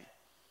care of me.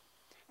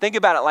 Think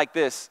about it like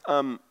this.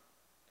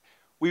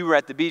 We were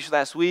at the beach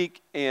last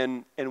week,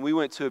 and we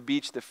went to a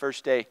beach the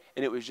first day,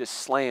 and it was just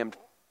slammed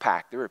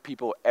packed. There were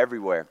people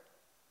everywhere.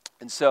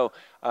 And so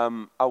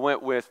I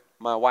went with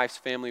my wife's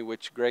family,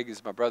 which Greg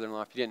is my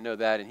brother-in-law, if you didn't know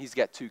that, and he's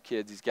got 2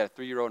 kids. He's got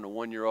a 3-year-old and a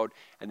 1-year-old,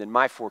 and then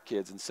my 4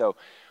 kids. And so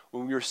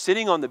when we were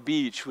sitting on the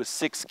beach with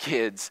 6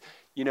 kids,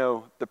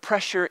 the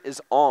pressure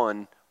is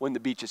on when the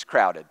beach is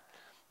crowded.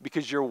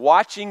 Because you're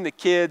watching the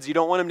kids, you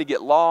don't want them to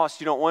get lost,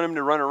 you don't want them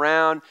to run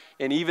around,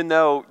 and even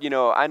though,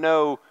 I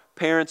know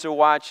parents are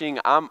watching,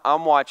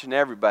 I'm watching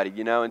everybody,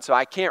 and so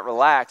I can't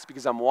relax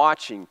because I'm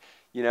watching,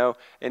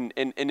 and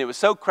it was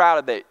so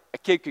crowded that a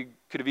kid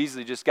could have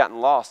easily just gotten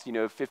lost,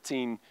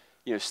 15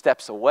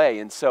 steps away.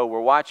 And so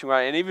we're watching,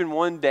 and even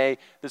one day,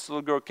 this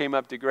little girl came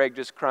up to Greg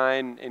just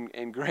crying,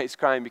 and Grace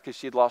crying because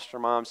she had lost her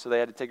mom, so they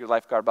had to take her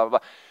lifeguard, blah, blah,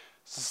 blah.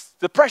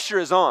 The pressure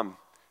is on.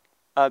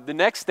 The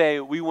next day,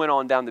 we went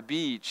on down the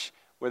beach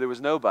where there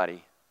was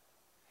nobody.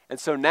 And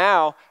so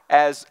now,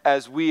 as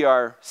we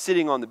are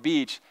sitting on the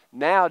beach,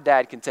 now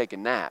Dad can take a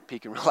nap. He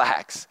can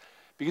relax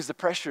because the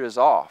pressure is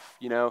off,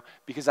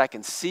 because I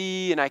can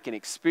see and I can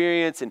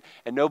experience, and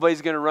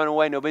nobody's going to run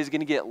away. Nobody's going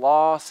to get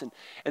lost.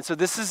 And so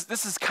this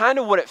is kind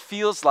of what it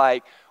feels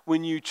like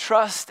when you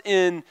trust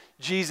in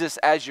Jesus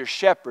as your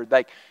shepherd.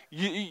 Like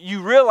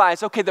you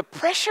realize, okay, the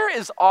pressure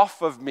is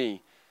off of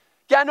me.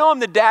 Yeah, I know I'm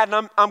the dad,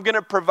 and I'm going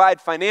to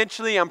provide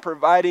financially. I'm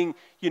providing,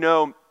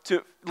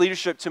 to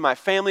leadership to my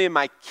family and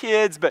my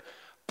kids, but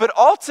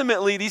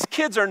ultimately these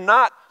kids are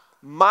not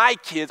my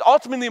kids.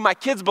 Ultimately, my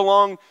kids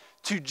belong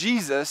to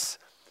Jesus,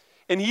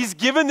 and he's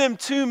given them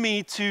to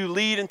me to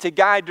lead and to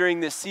guide during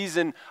this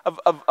season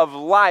of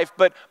life.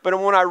 But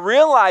when I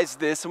realize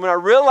this, and when I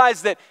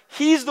realize that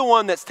he's the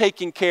one that's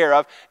taking care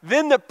of,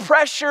 then the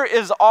pressure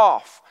is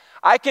off.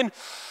 I can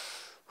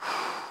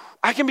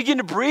begin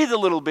to breathe a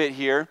little bit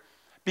here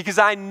because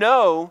I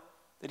know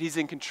that he's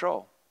in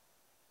control.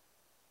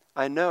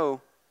 I know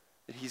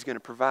that he's going to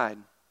provide.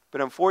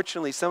 But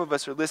unfortunately, some of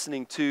us are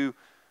listening to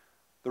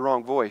the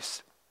wrong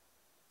voice.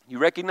 You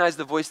recognize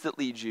the voice that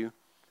leads you,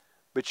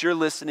 but you're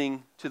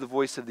listening to the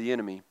voice of the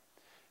enemy.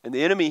 And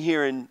the enemy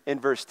here in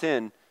verse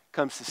 10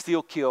 comes to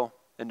steal, kill,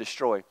 and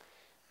destroy.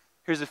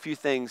 Here's a few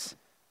things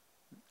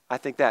I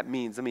think that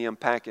means. Let me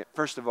unpack it.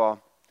 First of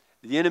all,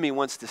 the enemy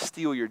wants to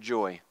steal your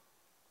joy.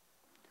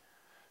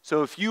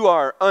 So if you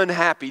are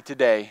unhappy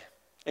today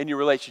in your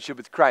relationship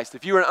with Christ,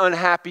 if you are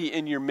unhappy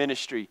in your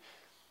ministry,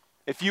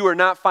 if you are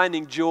not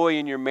finding joy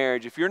in your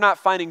marriage, if you're not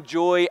finding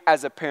joy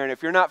as a parent,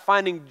 if you're not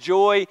finding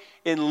joy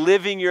in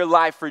living your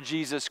life for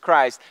Jesus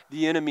Christ,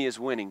 the enemy is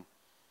winning.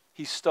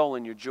 He's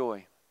stolen your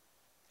joy.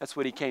 That's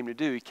what he came to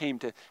do. He came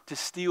to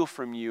steal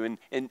from you,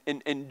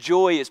 and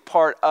joy is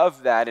part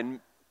of that. And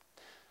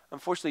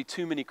unfortunately,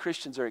 too many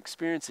Christians are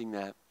experiencing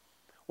that.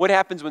 What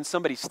happens when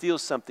somebody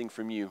steals something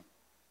from you?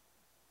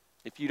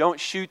 If you don't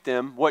shoot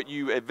them, what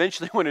you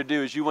eventually want to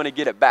do is you want to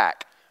get it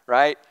back,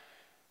 right?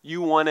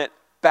 You want it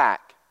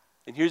back.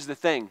 And here's the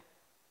thing.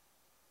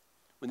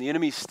 When the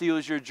enemy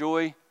steals your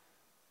joy,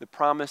 the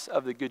promise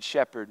of the Good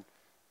Shepherd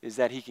is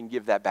that he can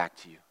give that back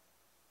to you.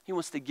 He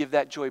wants to give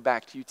that joy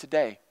back to you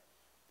today.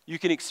 You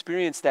can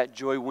experience that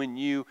joy when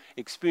you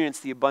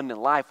experience the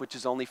abundant life, which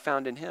is only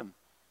found in him.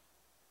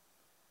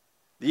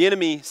 The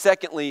enemy,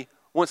 secondly,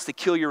 wants to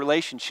kill your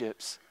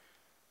relationships.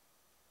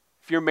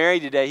 If you're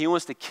married today, he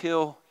wants to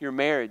kill your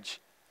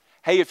marriage.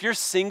 Hey, if you're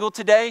single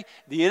today,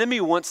 the enemy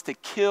wants to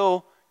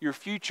kill your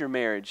future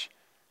marriage.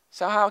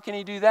 So how can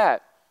he do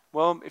that?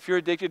 Well, if you're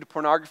addicted to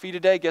pornography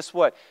today, guess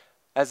what?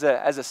 As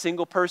a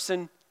single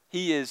person,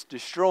 he is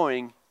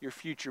destroying your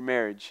future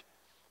marriage.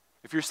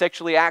 If you're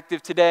sexually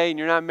active today and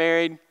you're not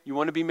married, you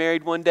want to be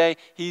married one day,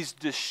 he's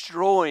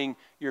destroying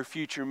your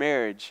future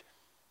marriage.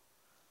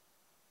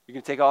 You're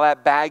going to take all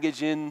that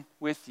baggage in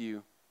with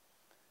you.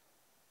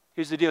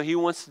 Here's the deal. He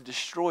wants to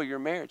destroy your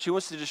marriage. He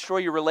wants to destroy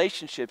your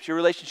relationships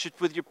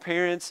with your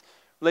parents,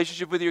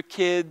 relationship with your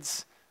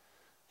kids.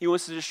 He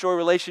wants to destroy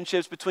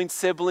relationships between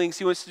siblings.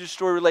 He wants to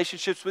destroy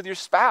relationships with your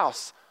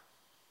spouse.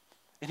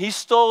 And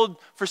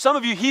for some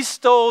of you, he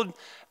stole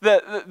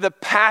the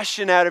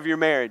passion out of your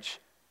marriage.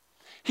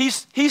 He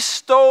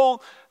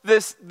stole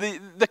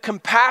the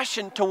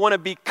compassion to want to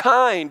be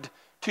kind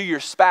to your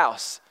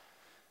spouse.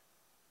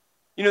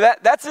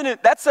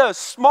 That's a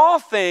small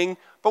thing,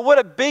 but what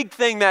a big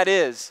thing that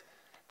is.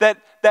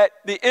 That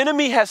the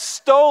enemy has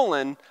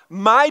stolen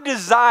my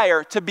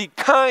desire to be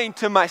kind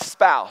to my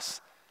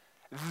spouse.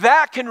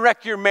 That can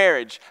wreck your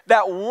marriage.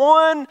 That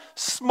one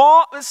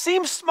small, it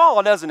seems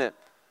small, doesn't it?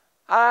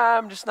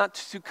 I'm just not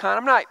too kind.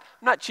 I'm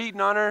not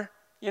cheating on her.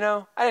 I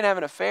didn't have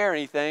an affair or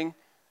anything.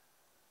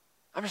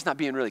 I'm just not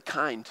being really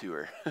kind to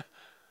her.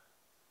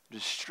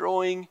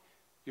 Destroying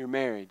your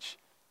marriage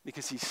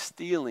because he's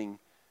stealing,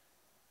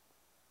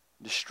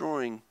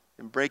 destroying,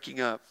 and breaking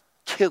up,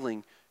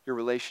 killing your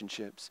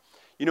relationships.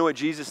 You know what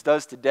Jesus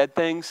does to dead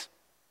things?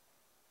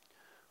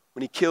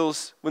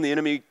 When the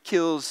enemy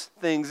kills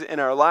things in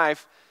our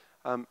life,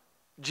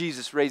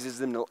 Jesus raises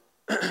them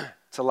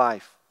to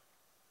life.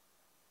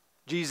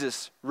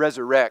 Jesus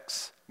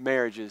resurrects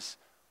marriages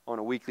on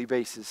a weekly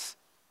basis.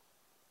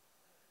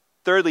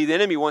 Thirdly, the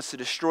enemy wants to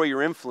destroy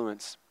your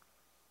influence.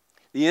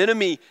 The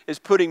enemy is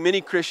putting many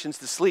Christians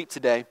to sleep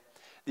today.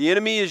 The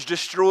enemy is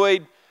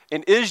destroying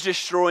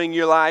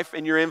your life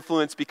and your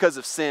influence because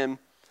of sin.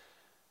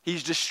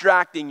 He's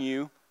distracting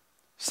you.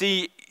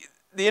 See,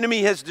 the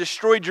enemy has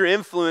destroyed your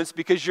influence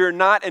because you're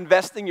not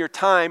investing your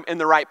time in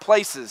the right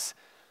places.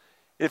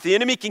 If the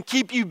enemy can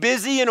keep you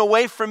busy and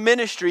away from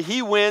ministry,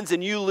 he wins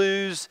and you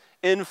lose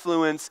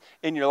influence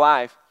in your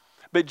life.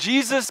 But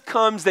Jesus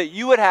comes that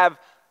you would have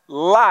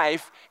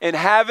life and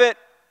have it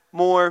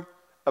more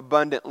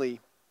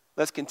abundantly.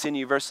 Let's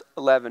continue, verse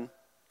 11.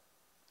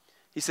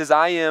 He says,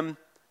 I am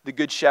the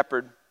good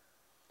shepherd.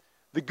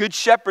 The good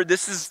shepherd,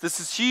 this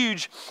is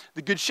huge.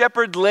 The good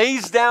shepherd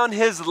lays down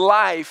his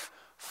life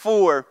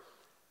for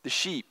the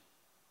sheep.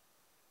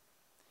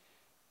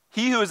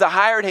 He who is a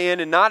hired hand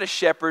and not a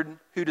shepherd,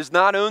 who does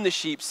not own the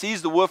sheep,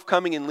 sees the wolf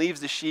coming and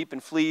leaves the sheep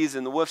and flees,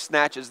 and the wolf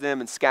snatches them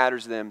and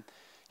scatters them.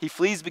 He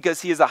flees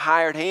because he is a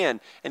hired hand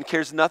and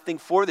cares nothing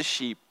for the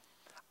sheep.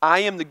 I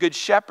am the good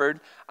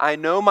shepherd. I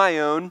know my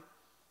own,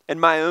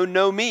 and my own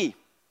know me.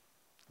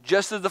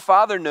 Just as the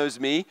Father knows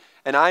me,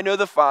 and I know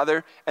the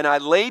Father, and I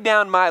lay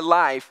down my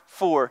life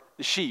for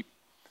the sheep.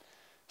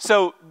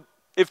 So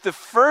if the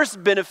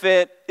first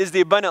benefit is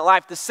the abundant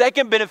life, the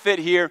second benefit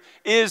here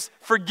is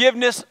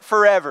forgiveness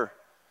forever.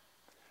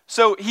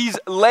 So he's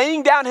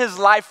laying down his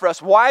life for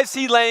us. Why is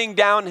he laying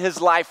down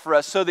his life for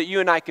us? So that you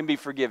and I can be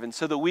forgiven,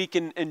 so that we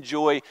can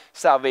enjoy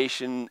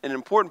salvation. An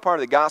important part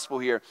of the gospel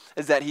here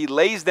is that he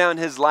lays down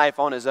his life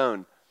on his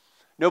own.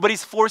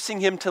 Nobody's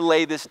forcing him to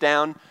lay this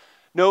down.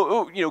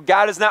 No,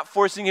 God is not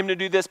forcing him to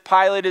do this.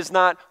 Pilate is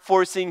not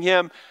forcing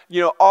him.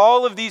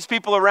 All of these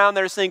people around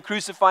there are saying,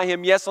 crucify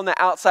him. Yes, on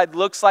the outside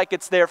looks like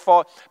it's their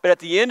fault. But at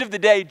the end of the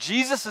day,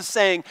 Jesus is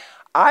saying,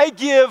 I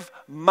give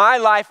my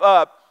life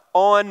up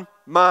on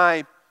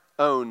my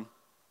own.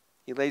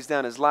 He lays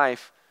down his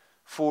life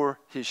for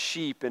his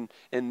sheep,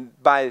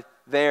 and by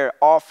there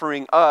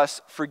offering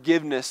us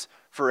forgiveness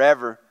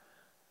forever.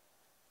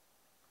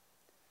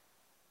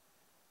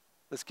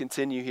 Let's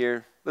continue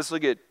here. Let's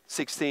look at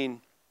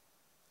 16.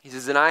 He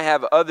says, and I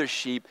have other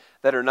sheep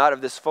that are not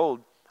of this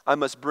fold. I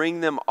must bring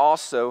them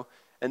also,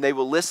 and they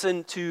will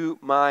listen to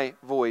my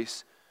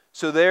voice.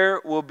 So there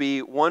will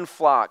be one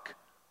flock,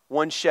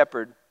 one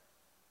shepherd.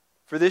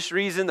 For this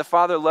reason the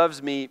Father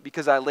loves me,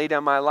 because I lay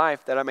down my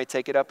life that I may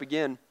take it up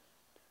again.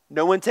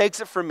 No one takes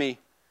it from me,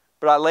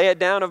 but I lay it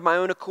down of my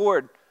own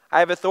accord. I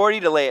have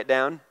authority to lay it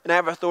down, and I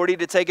have authority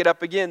to take it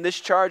up again. This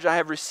charge I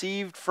have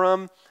received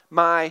from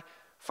my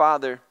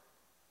Father.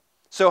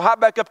 So hop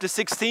back up to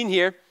 16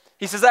 here.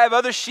 He says, I have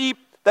other sheep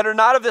that are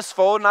not of this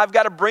fold, and I've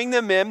got to bring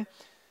them in, and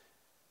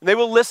they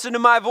will listen to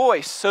my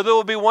voice. So there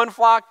will be one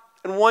flock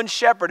and one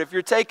shepherd. If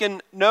you're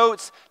taking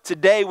notes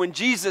today, when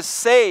Jesus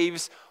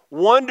saves,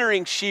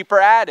 wandering sheep are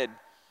added.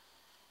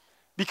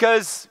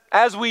 Because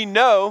as we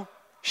know,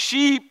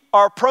 sheep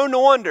are prone to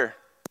wander.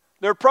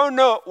 They're prone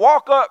to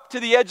walk up to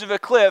the edge of a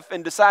cliff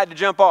and decide to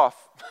jump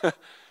off.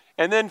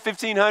 And then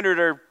 1,500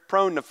 are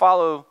prone to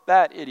follow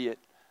that idiot.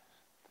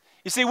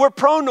 You see, we're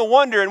prone to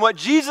wander, and what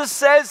Jesus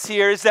says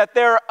here is that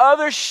there are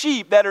other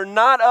sheep that are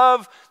not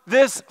of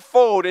this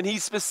fold, and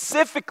he's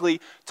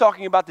specifically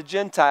talking about the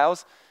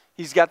Gentiles.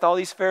 He's got all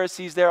these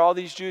Pharisees there, all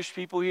these Jewish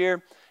people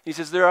here. He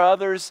says there are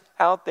others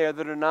out there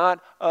that are not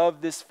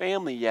of this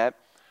family yet,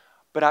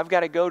 but I've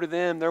got to go to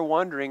them. They're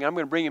wandering. I'm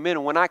going to bring them in,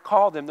 and when I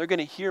call them, they're going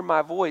to hear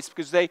my voice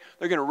because they're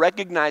going to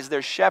recognize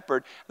their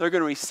shepherd. They're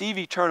going to receive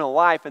eternal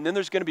life, and then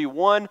there's going to be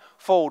one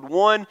fold,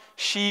 one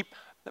sheep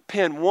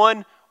pen,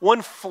 one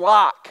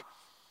flock.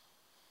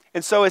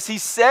 And so as he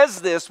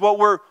says this, what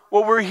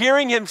we're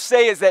hearing him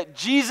say is that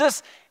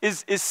Jesus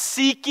is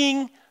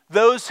seeking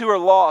those who are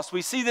lost.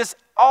 We see this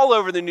all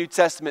over the New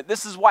Testament.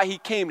 This is why he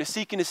came, to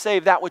seek and to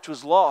save that which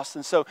was lost.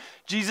 And so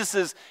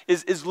Jesus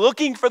is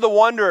looking for the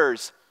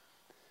wanderers.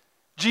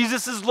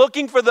 Jesus is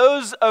looking for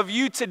those of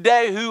you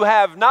today who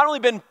have not only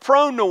been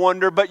prone to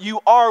wander, but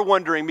you are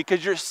wandering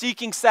because you're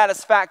seeking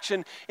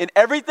satisfaction in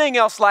everything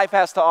else life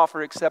has to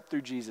offer except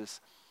through Jesus.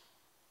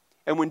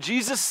 And when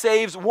Jesus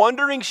saves,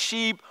 wandering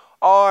sheep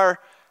are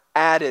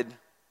added.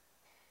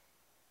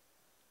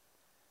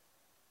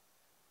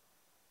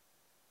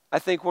 I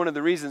think one of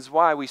the reasons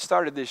why we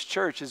started this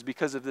church is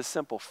because of this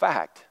simple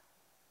fact.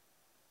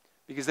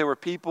 Because there were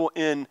people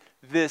in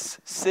this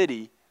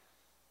city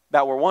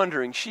that were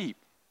wandering sheep.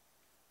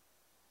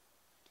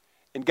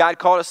 And God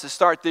called us to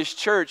start this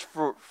church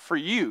for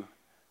you,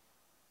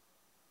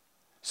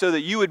 so that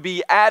you would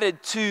be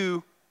added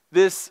to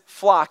this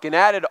flock and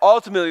added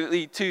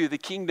ultimately to the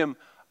kingdom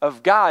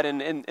of God,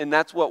 and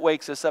that's what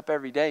wakes us up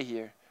every day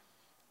here.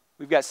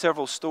 We've got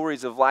several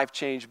stories of life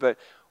change, but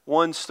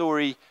one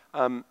story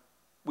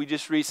we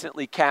just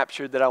recently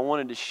captured that I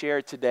wanted to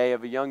share today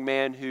of a young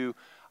man who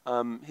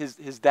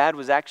his dad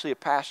was actually a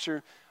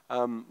pastor,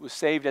 was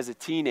saved as a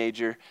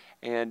teenager,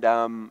 and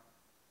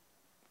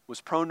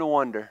was prone to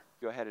wander.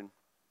 Go ahead and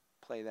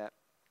play that.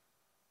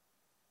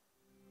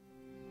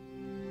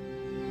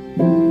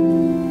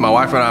 My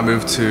wife and I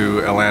moved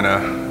to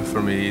Atlanta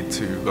for me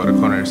to go to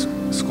culinary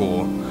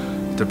school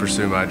to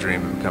pursue my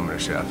dream of becoming a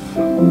chef.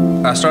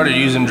 I started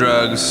using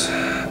drugs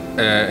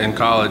in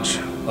college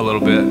a little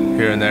bit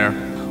here and there.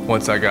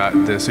 Once I got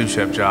the sous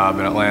chef job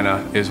in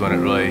Atlanta is when it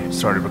really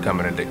started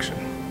becoming an addiction.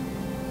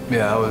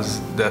 Yeah, I was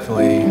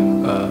definitely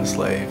a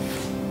slave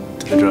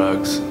to the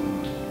drugs.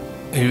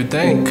 You would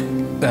think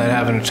that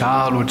having a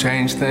child would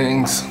change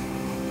things.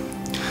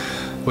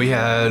 We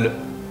had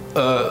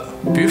a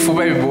beautiful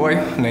baby boy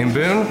named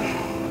Boone.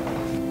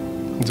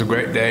 It was a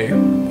great day. I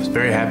was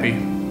very happy.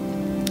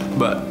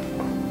 But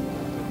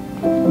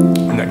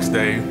the next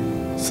day,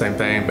 same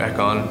thing, back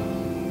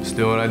on, just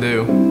doing what I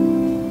do.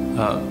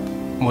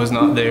 Was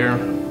not there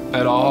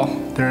at all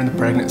during the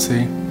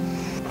pregnancy.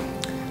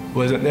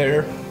 Wasn't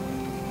there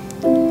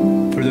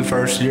for the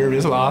first year of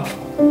his life.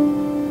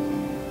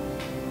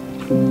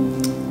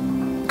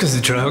 Because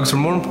the drugs were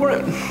more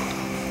important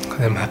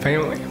than my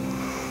family.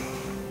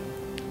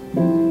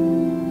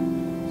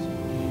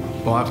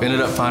 My wife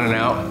ended up finding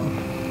out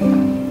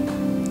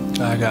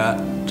I got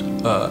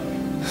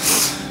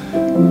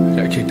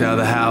kicked out of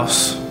the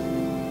house.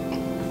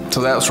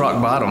 So that was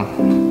rock bottom.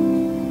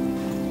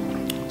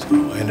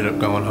 So I ended up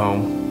going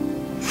home,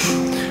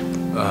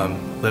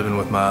 living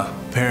with my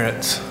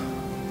parents.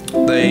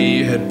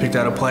 They had picked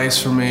out a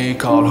place for me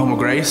called Home of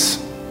Grace.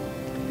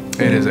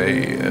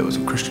 It was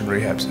a Christian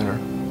rehab center.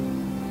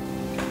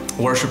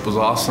 Worship was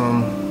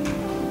awesome.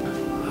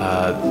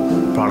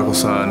 Prodigal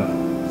Son,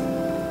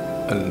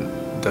 and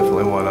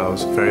definitely one I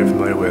was very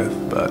familiar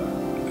with, but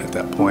at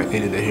that point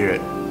needed to hear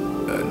it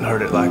and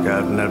heard it like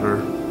I've never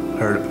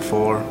heard it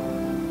before.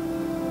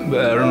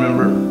 But I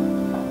remember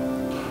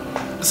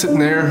sitting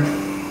there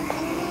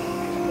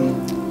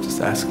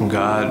just asking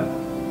God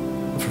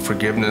for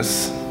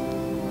forgiveness.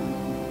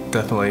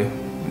 Definitely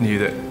knew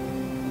that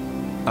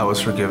I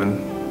was forgiven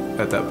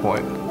at that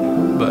point,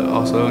 but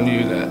also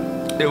knew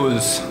that it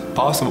was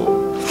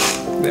possible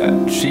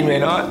that she may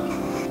not,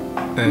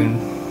 and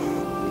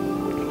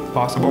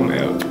possible may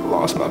have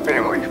lost my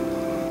family.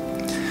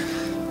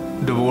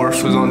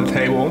 Divorce was on the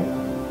table.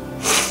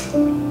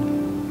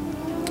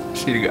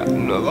 She'd have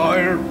gotten a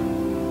lawyer.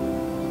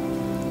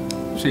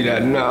 She'd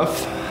had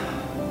enough.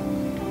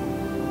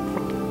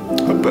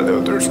 But I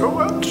loved her so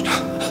much.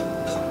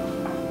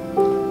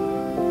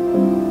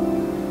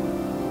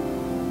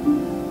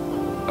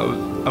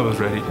 I was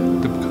ready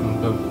to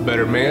become a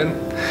better man.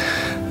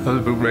 I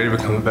was ready to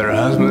become a better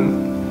husband,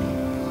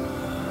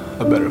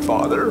 a better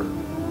father.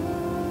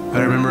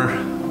 I remember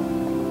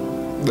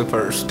the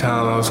first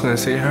time I was going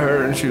to see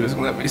her and she was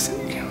going to let me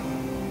see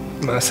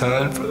my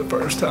son for the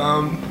first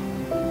time,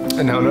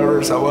 and how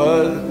nervous I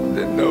was.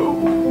 Didn't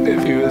know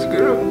if he was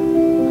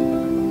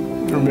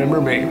going to remember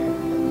me.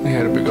 He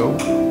had a big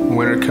old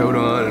winter coat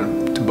on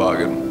and a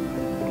toboggan.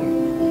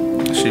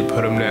 She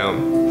put him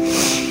down.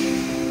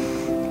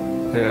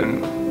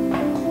 And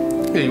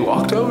he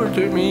walked over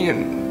to me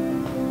and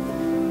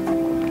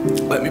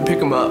let me pick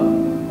him up.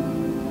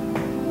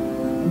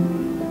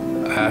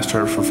 I asked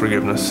her for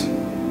forgiveness.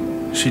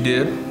 She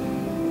did.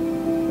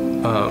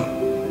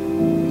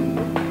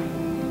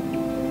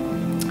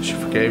 She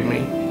forgave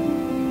me.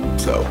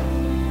 So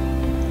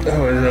that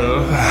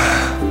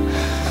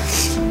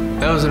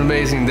was an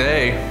amazing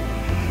day.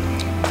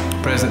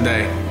 Present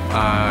day.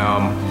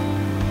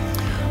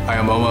 I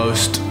am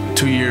almost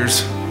 2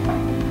 years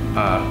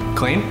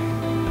clean.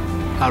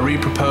 I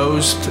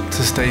re-proposed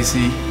to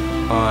Stacy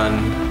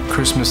on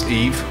Christmas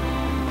Eve.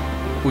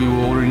 We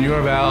will renew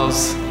our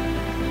vows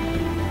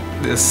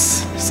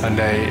this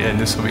Sunday, and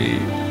this will be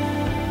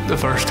the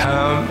first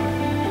time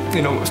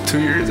in almost 2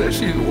 years that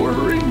she's worn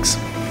rings.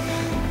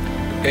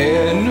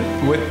 And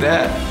with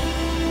that,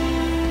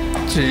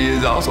 she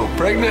is also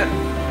pregnant.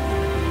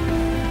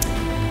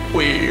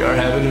 We are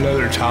having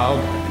another child,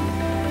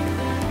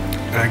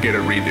 and I get a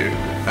redo.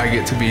 I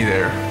get to be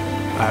there.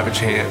 I have a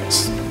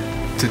chance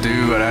to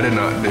do what I did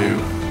not do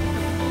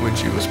when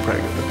she was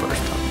pregnant the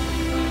first time.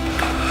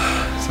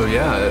 So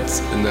yeah, that's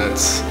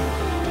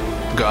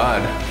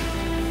God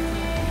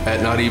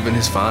at not even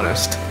his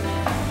finest.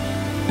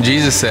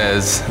 Jesus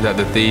says that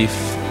the thief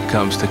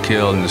comes to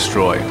kill and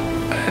destroy.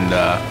 And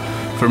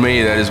for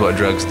me, that is what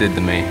drugs did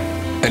to me.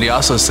 And he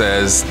also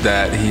says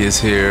that he is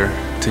here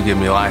to give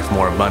me life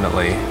more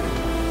abundantly.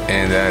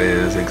 And that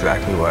is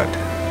exactly what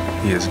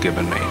he has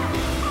given me.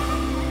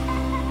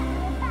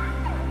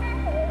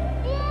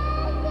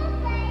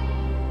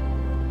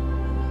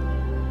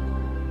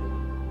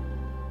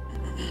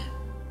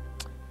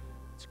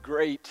 It's a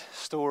great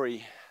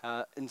story.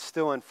 And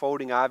still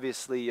unfolding,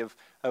 obviously, of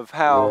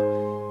how,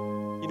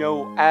 you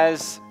know,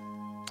 as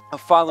a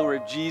follower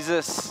of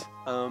Jesus,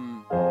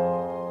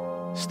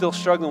 still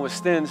struggling with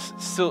sin,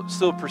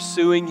 still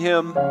pursuing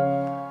him,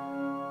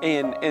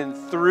 and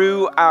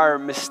through our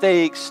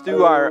mistakes,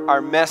 through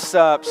our mess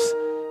ups,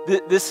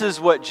 this is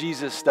what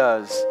Jesus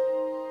does.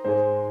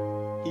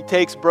 He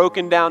takes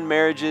broken down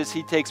marriages,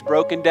 he takes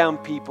broken down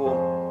people,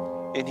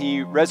 and he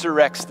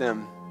resurrects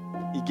them.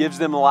 He gives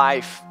them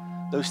life.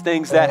 Those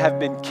things that have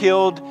been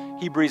killed,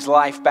 he breathes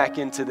life back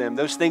into them.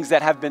 Those things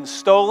that have been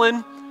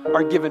stolen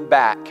are given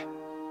back.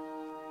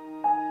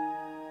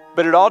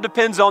 But it all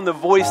depends on the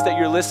voice that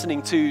you're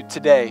listening to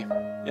today.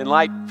 And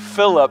like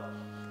Philip,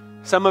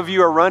 some of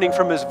you are running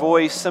from his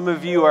voice, some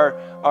of you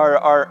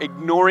are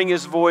ignoring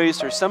his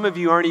voice, or some of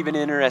you aren't even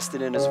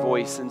interested in his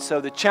voice. And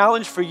so the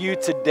challenge for you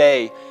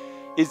today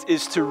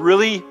is to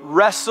really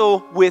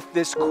wrestle with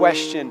this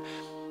question.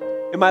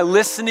 Am I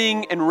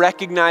listening and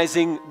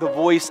recognizing the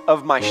voice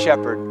of my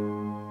shepherd?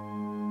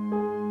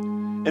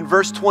 In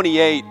verse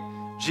 28,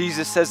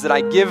 Jesus says that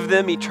I give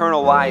them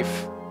eternal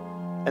life,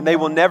 and they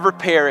will never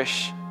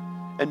perish,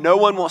 and no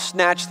one will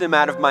snatch them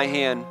out of my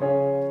hand.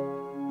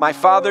 My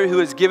Father who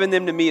has given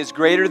them to me is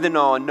greater than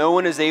all, and no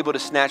one is able to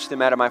snatch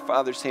them out of my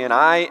Father's hand.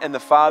 I and the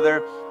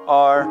Father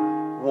are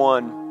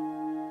one.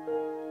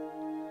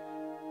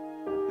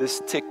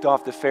 This ticked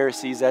off the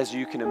Pharisees, as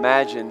you can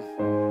imagine,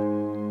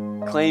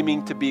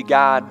 claiming to be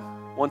God.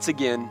 Once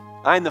again,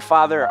 I and the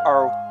Father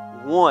are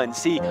one.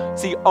 See,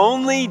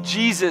 only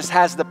Jesus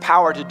has the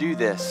power to do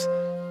this.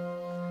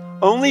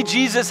 Only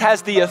Jesus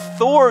has the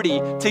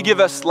authority to give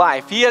us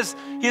life. He has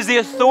the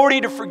authority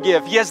to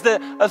forgive. He has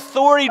the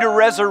authority to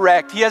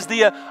resurrect. He has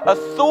the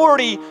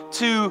authority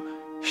to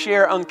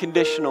share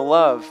unconditional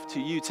love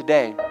to you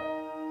today.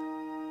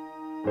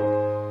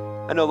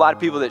 I know a lot of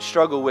people that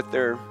struggle with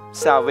their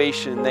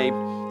salvation.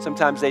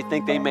 Sometimes they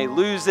think they may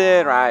lose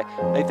it, or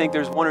they think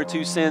there's one or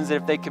two sins that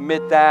if they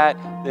commit that,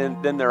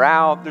 then they're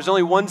out. There's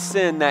only one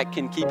sin that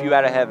can keep you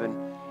out of heaven,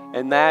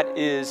 and that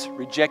is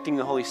rejecting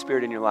the Holy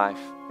Spirit in your life.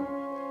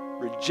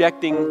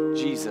 Rejecting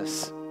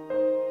Jesus,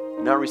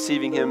 not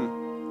receiving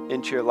him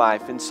into your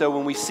life. And so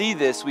when we see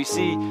this, we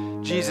see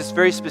Jesus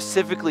very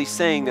specifically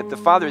saying that the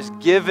Father has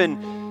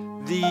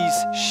given these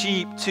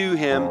sheep to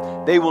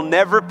him. They will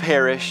never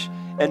perish,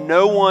 and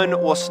no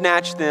one will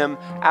snatch them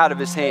out of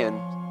his hand.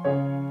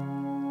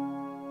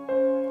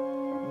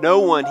 No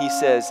one, he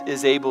says,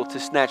 is able to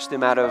snatch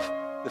them out of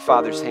the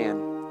Father's hand.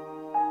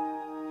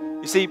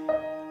 You see,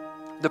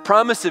 the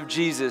promise of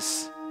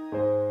Jesus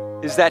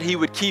is that he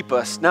would keep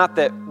us, not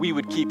that we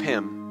would keep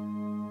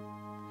him.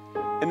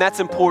 And that's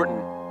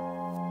important,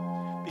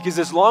 because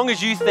as long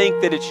as you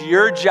think that it's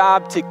your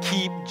job to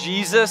keep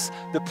Jesus,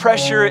 the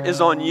pressure is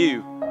on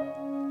you.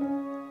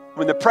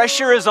 When the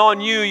pressure is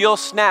on you, you'll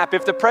snap.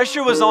 If the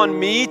pressure was on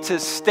me to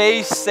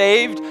stay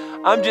saved,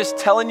 I'm just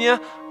telling you,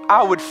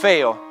 I would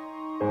fail.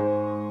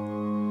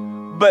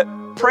 But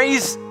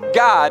praise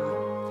God,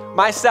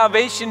 my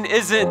salvation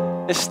isn't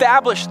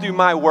established through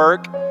my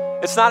work.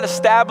 It's not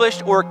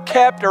established or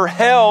kept or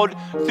held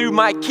through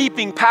my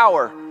keeping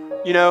power,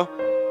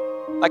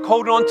 like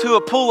holding on to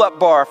a pull-up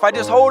bar. If I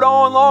just hold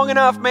on long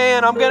enough,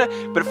 man,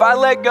 but if I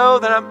let go,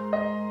 then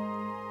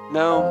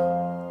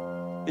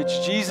no,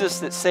 it's Jesus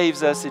that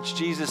saves us. It's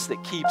Jesus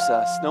that keeps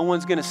us. No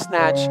one's going to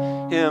snatch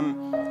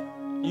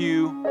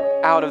you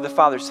out of the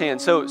Father's hand.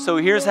 So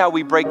here's how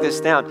we break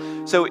this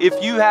down. So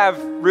if you have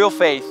real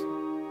faith,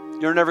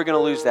 you're never going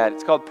to lose that.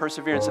 It's called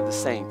perseverance of the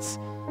saints.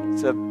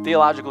 It's a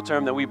theological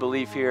term that we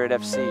believe here at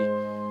FC.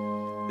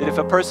 That if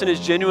a person is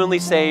genuinely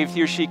saved,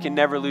 he or she can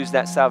never lose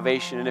that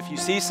salvation. And if you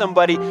see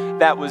somebody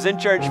that was in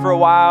church for a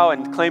while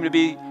and claimed to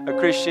be a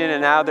Christian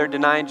and now they're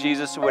denying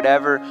Jesus or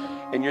whatever,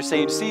 and you're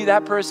saying, see,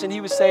 that person,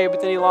 he was saved,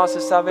 but then he lost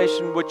his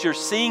salvation. What you're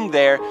seeing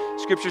there,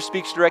 Scripture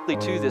speaks directly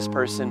to this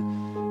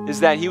person,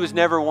 is that he was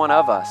never one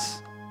of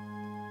us.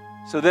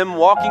 So them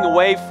walking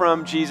away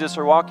from Jesus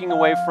or walking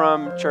away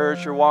from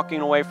church or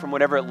walking away from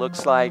whatever it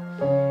looks like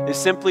is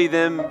simply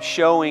them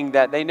showing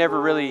that they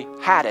never really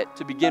had it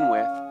to begin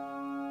with.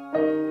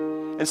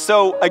 And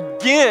so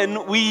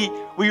again, we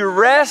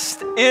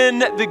rest in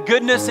the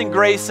goodness and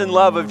grace and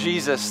love of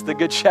Jesus, the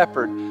Good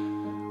Shepherd.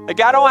 Like,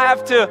 I don't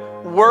have to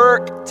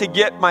work to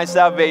get my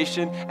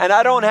salvation, and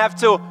I don't have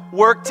to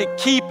work to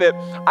keep it.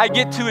 I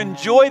get to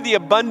enjoy the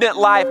abundant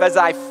life as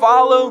I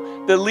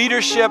follow the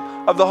leadership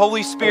of the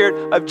Holy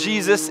Spirit of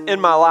Jesus in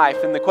my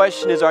life. And the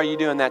question is, are you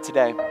doing that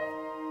today?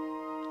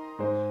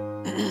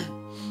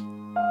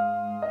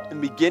 In the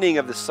beginning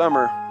of the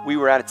summer, we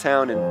were out of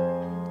town,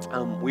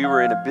 and we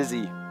were in a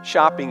busy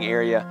shopping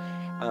area.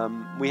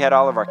 We had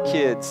all of our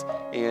kids,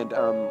 and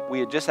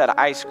we had just had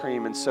ice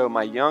cream. And so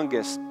my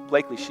youngest,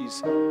 Blakely,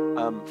 she's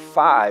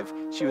 5.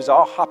 She was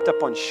all hopped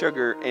up on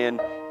sugar and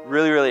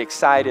really, really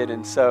excited.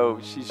 And so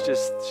she's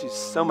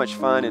so much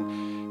fun.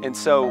 And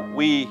so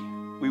we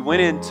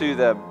went into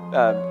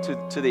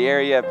to the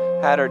area,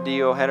 had our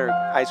deal, had our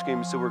ice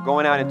cream. So we're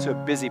going out into a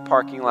busy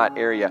parking lot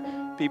area.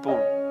 People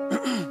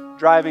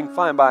driving,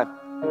 flying by,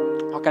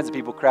 all kinds of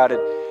people crowded.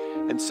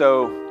 And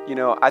so,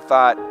 I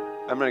thought,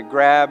 I'm going to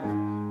grab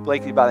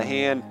Blakely by the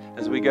hand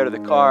as we go to the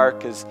car,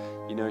 because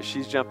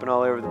she's jumping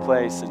all over the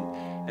place,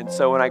 and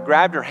so when I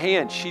grabbed her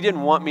hand, she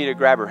didn't want me to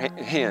grab her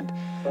hand.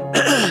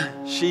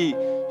 she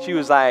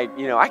was like,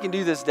 I can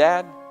do this,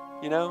 Dad,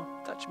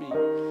 touch me.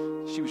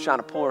 She was trying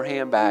to pull her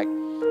hand back,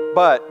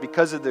 but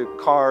because of the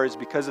cars,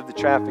 because of the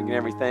traffic and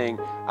everything,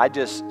 I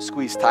just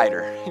squeezed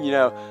tighter.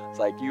 It's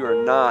like, you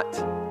are not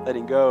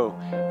letting go.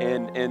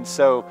 And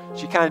so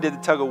she kind of did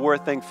the tug of war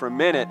thing for a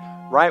minute.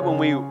 Right when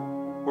we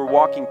were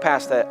walking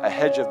past a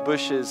hedge of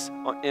bushes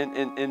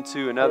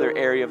into another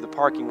area of the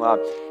parking lot,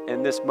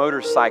 and this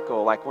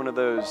motorcycle, like one of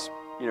those,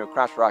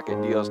 crash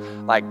rocket deals,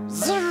 like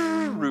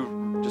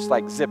just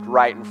like zipped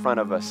right in front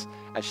of us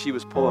as she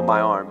was pulling my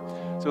arm.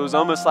 So it was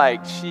almost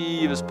like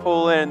she was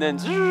pulling, and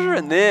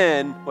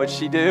then what'd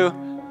she do?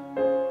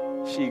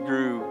 She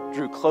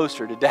drew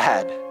closer to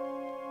Dad.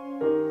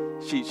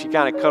 She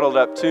kind of cuddled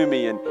up to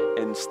me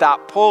and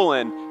stopped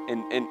pulling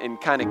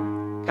and kind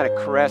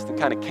of caressed and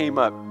kind of came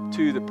up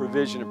to the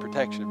provision and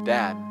protection of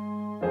Dad.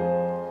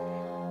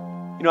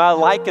 I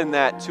liken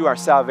that to our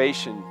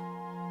salvation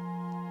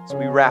as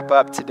we wrap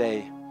up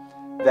today,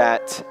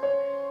 that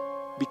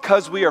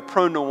because we are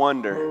prone to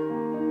wonder,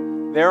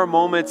 there are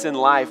moments in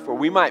life where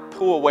we might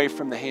pull away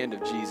from the hand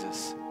of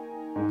Jesus.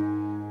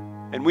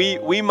 And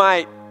we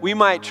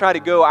might try to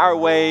go our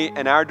way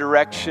and our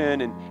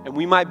direction, and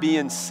we might be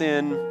in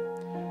sin.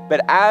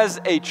 But as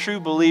a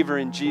true believer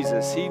in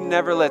Jesus, He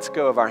never lets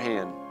go of our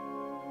hand.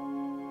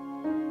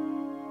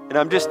 And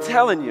I'm just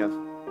telling you,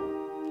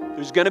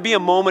 There's going to be a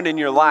moment in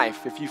your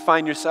life if you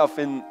find yourself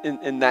in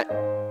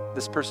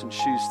this person's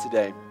shoes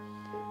today.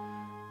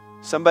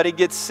 Somebody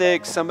gets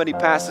sick, somebody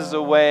passes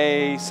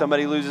away,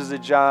 somebody loses a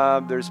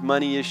job, there's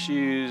money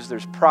issues,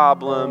 there's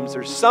problems,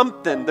 there's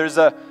something, there's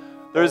a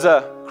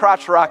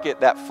crotch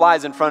rocket that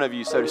flies in front of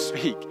you, so to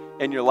speak,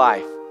 in your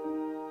life.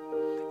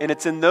 And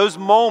it's in those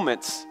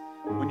moments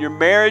when your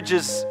marriage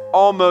is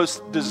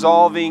almost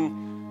dissolving,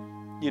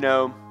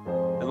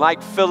 and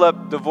like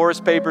Philip,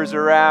 divorce papers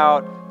are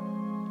out,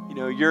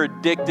 you're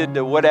addicted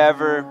to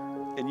whatever,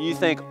 and you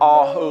think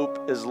all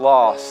hope is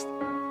lost.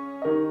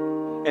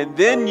 And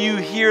then you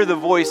hear the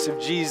voice of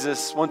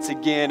Jesus once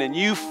again, and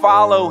you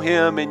follow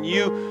him, and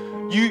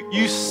you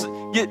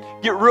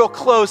get real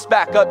close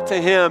back up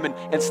to him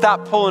and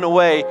stop pulling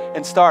away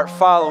and start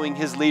following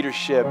his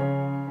leadership.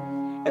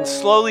 And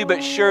slowly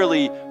but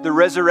surely, the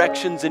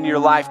resurrections in your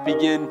life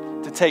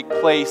begin to take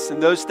place,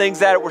 and those things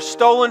that were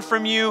stolen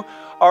from you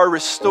are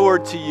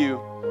restored to you.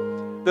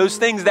 Those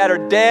things that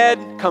are dead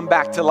come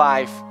back to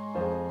life.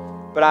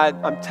 But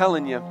I'm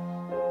telling you,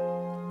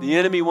 the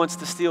enemy wants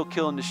to steal,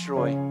 kill, and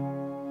destroy.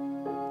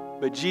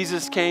 But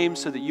Jesus came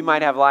so that you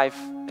might have life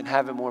and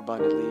have it more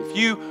abundantly. If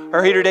you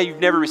are here today, you've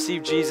never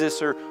received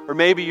Jesus, or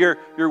maybe you're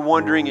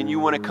wondering and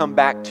you want to come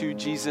back to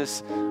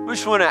Jesus, I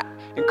just want to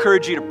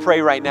encourage you to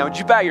pray right now. Would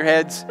you bow your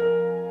heads?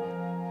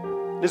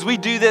 As we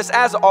do this,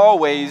 as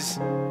always,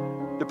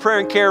 the prayer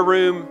and care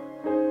room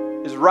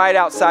is right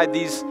outside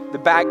the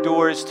back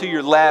doors to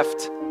your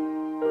left.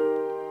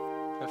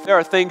 If there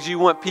are things you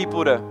want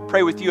people to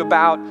pray with you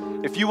about,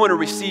 if you want to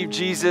receive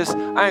Jesus,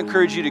 I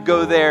encourage you to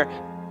go there.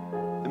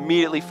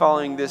 Immediately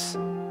following this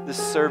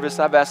service,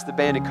 I've asked the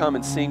band to come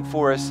and sing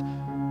for us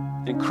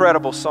an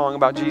incredible song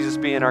about Jesus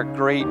being our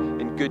great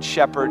and good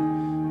shepherd.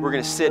 We're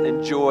going to sit and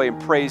enjoy and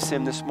praise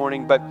him this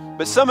morning.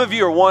 But some of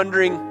you are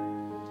wondering,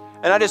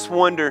 and I just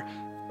wonder,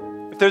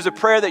 if there's a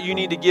prayer that you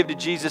need to give to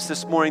Jesus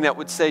this morning that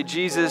would say,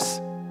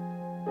 Jesus,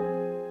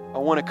 I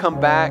want to come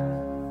back.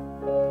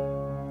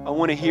 I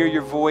want to hear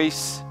your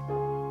voice.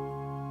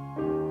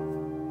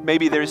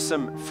 Maybe there's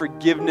some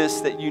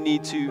forgiveness that you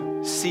need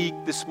to seek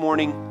this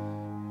morning.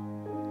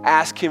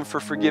 Ask him for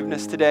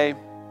forgiveness today.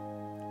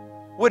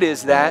 What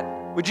is that?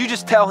 Would you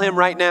just tell him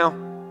right now?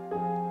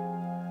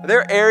 Are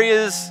there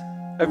areas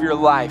of your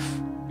life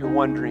you're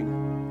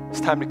wondering,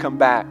 it's time to come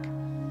back?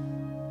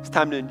 It's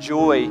time to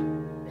enjoy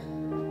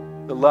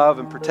the love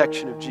and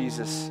protection of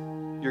Jesus,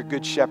 your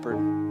good shepherd.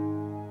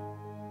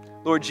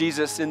 Lord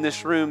Jesus, in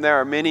this room there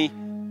are many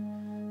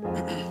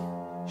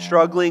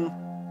struggling,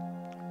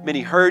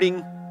 many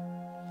hurting.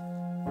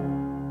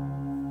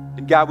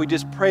 And God, we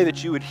just pray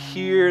that you would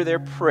hear their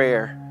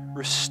prayer,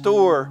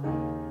 restore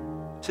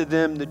to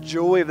them the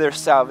joy of their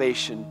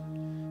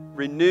salvation,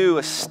 renew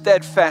a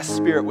steadfast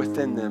spirit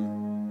within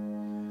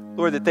them.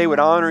 Lord, that they would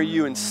honor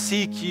you and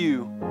seek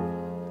you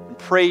and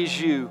praise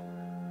you.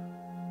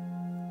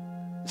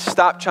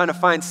 Stop trying to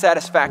find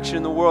satisfaction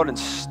in the world and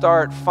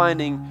start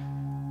finding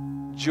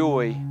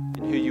joy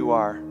in who you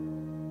are.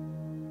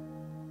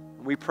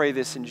 And we pray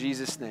this in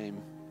Jesus'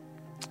 name.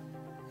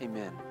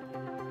 Amen.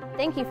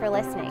 Thank you for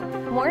listening.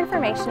 More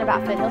information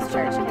about Foothills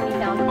Church can be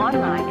found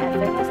online at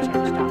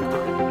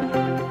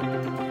foothillschurch.com.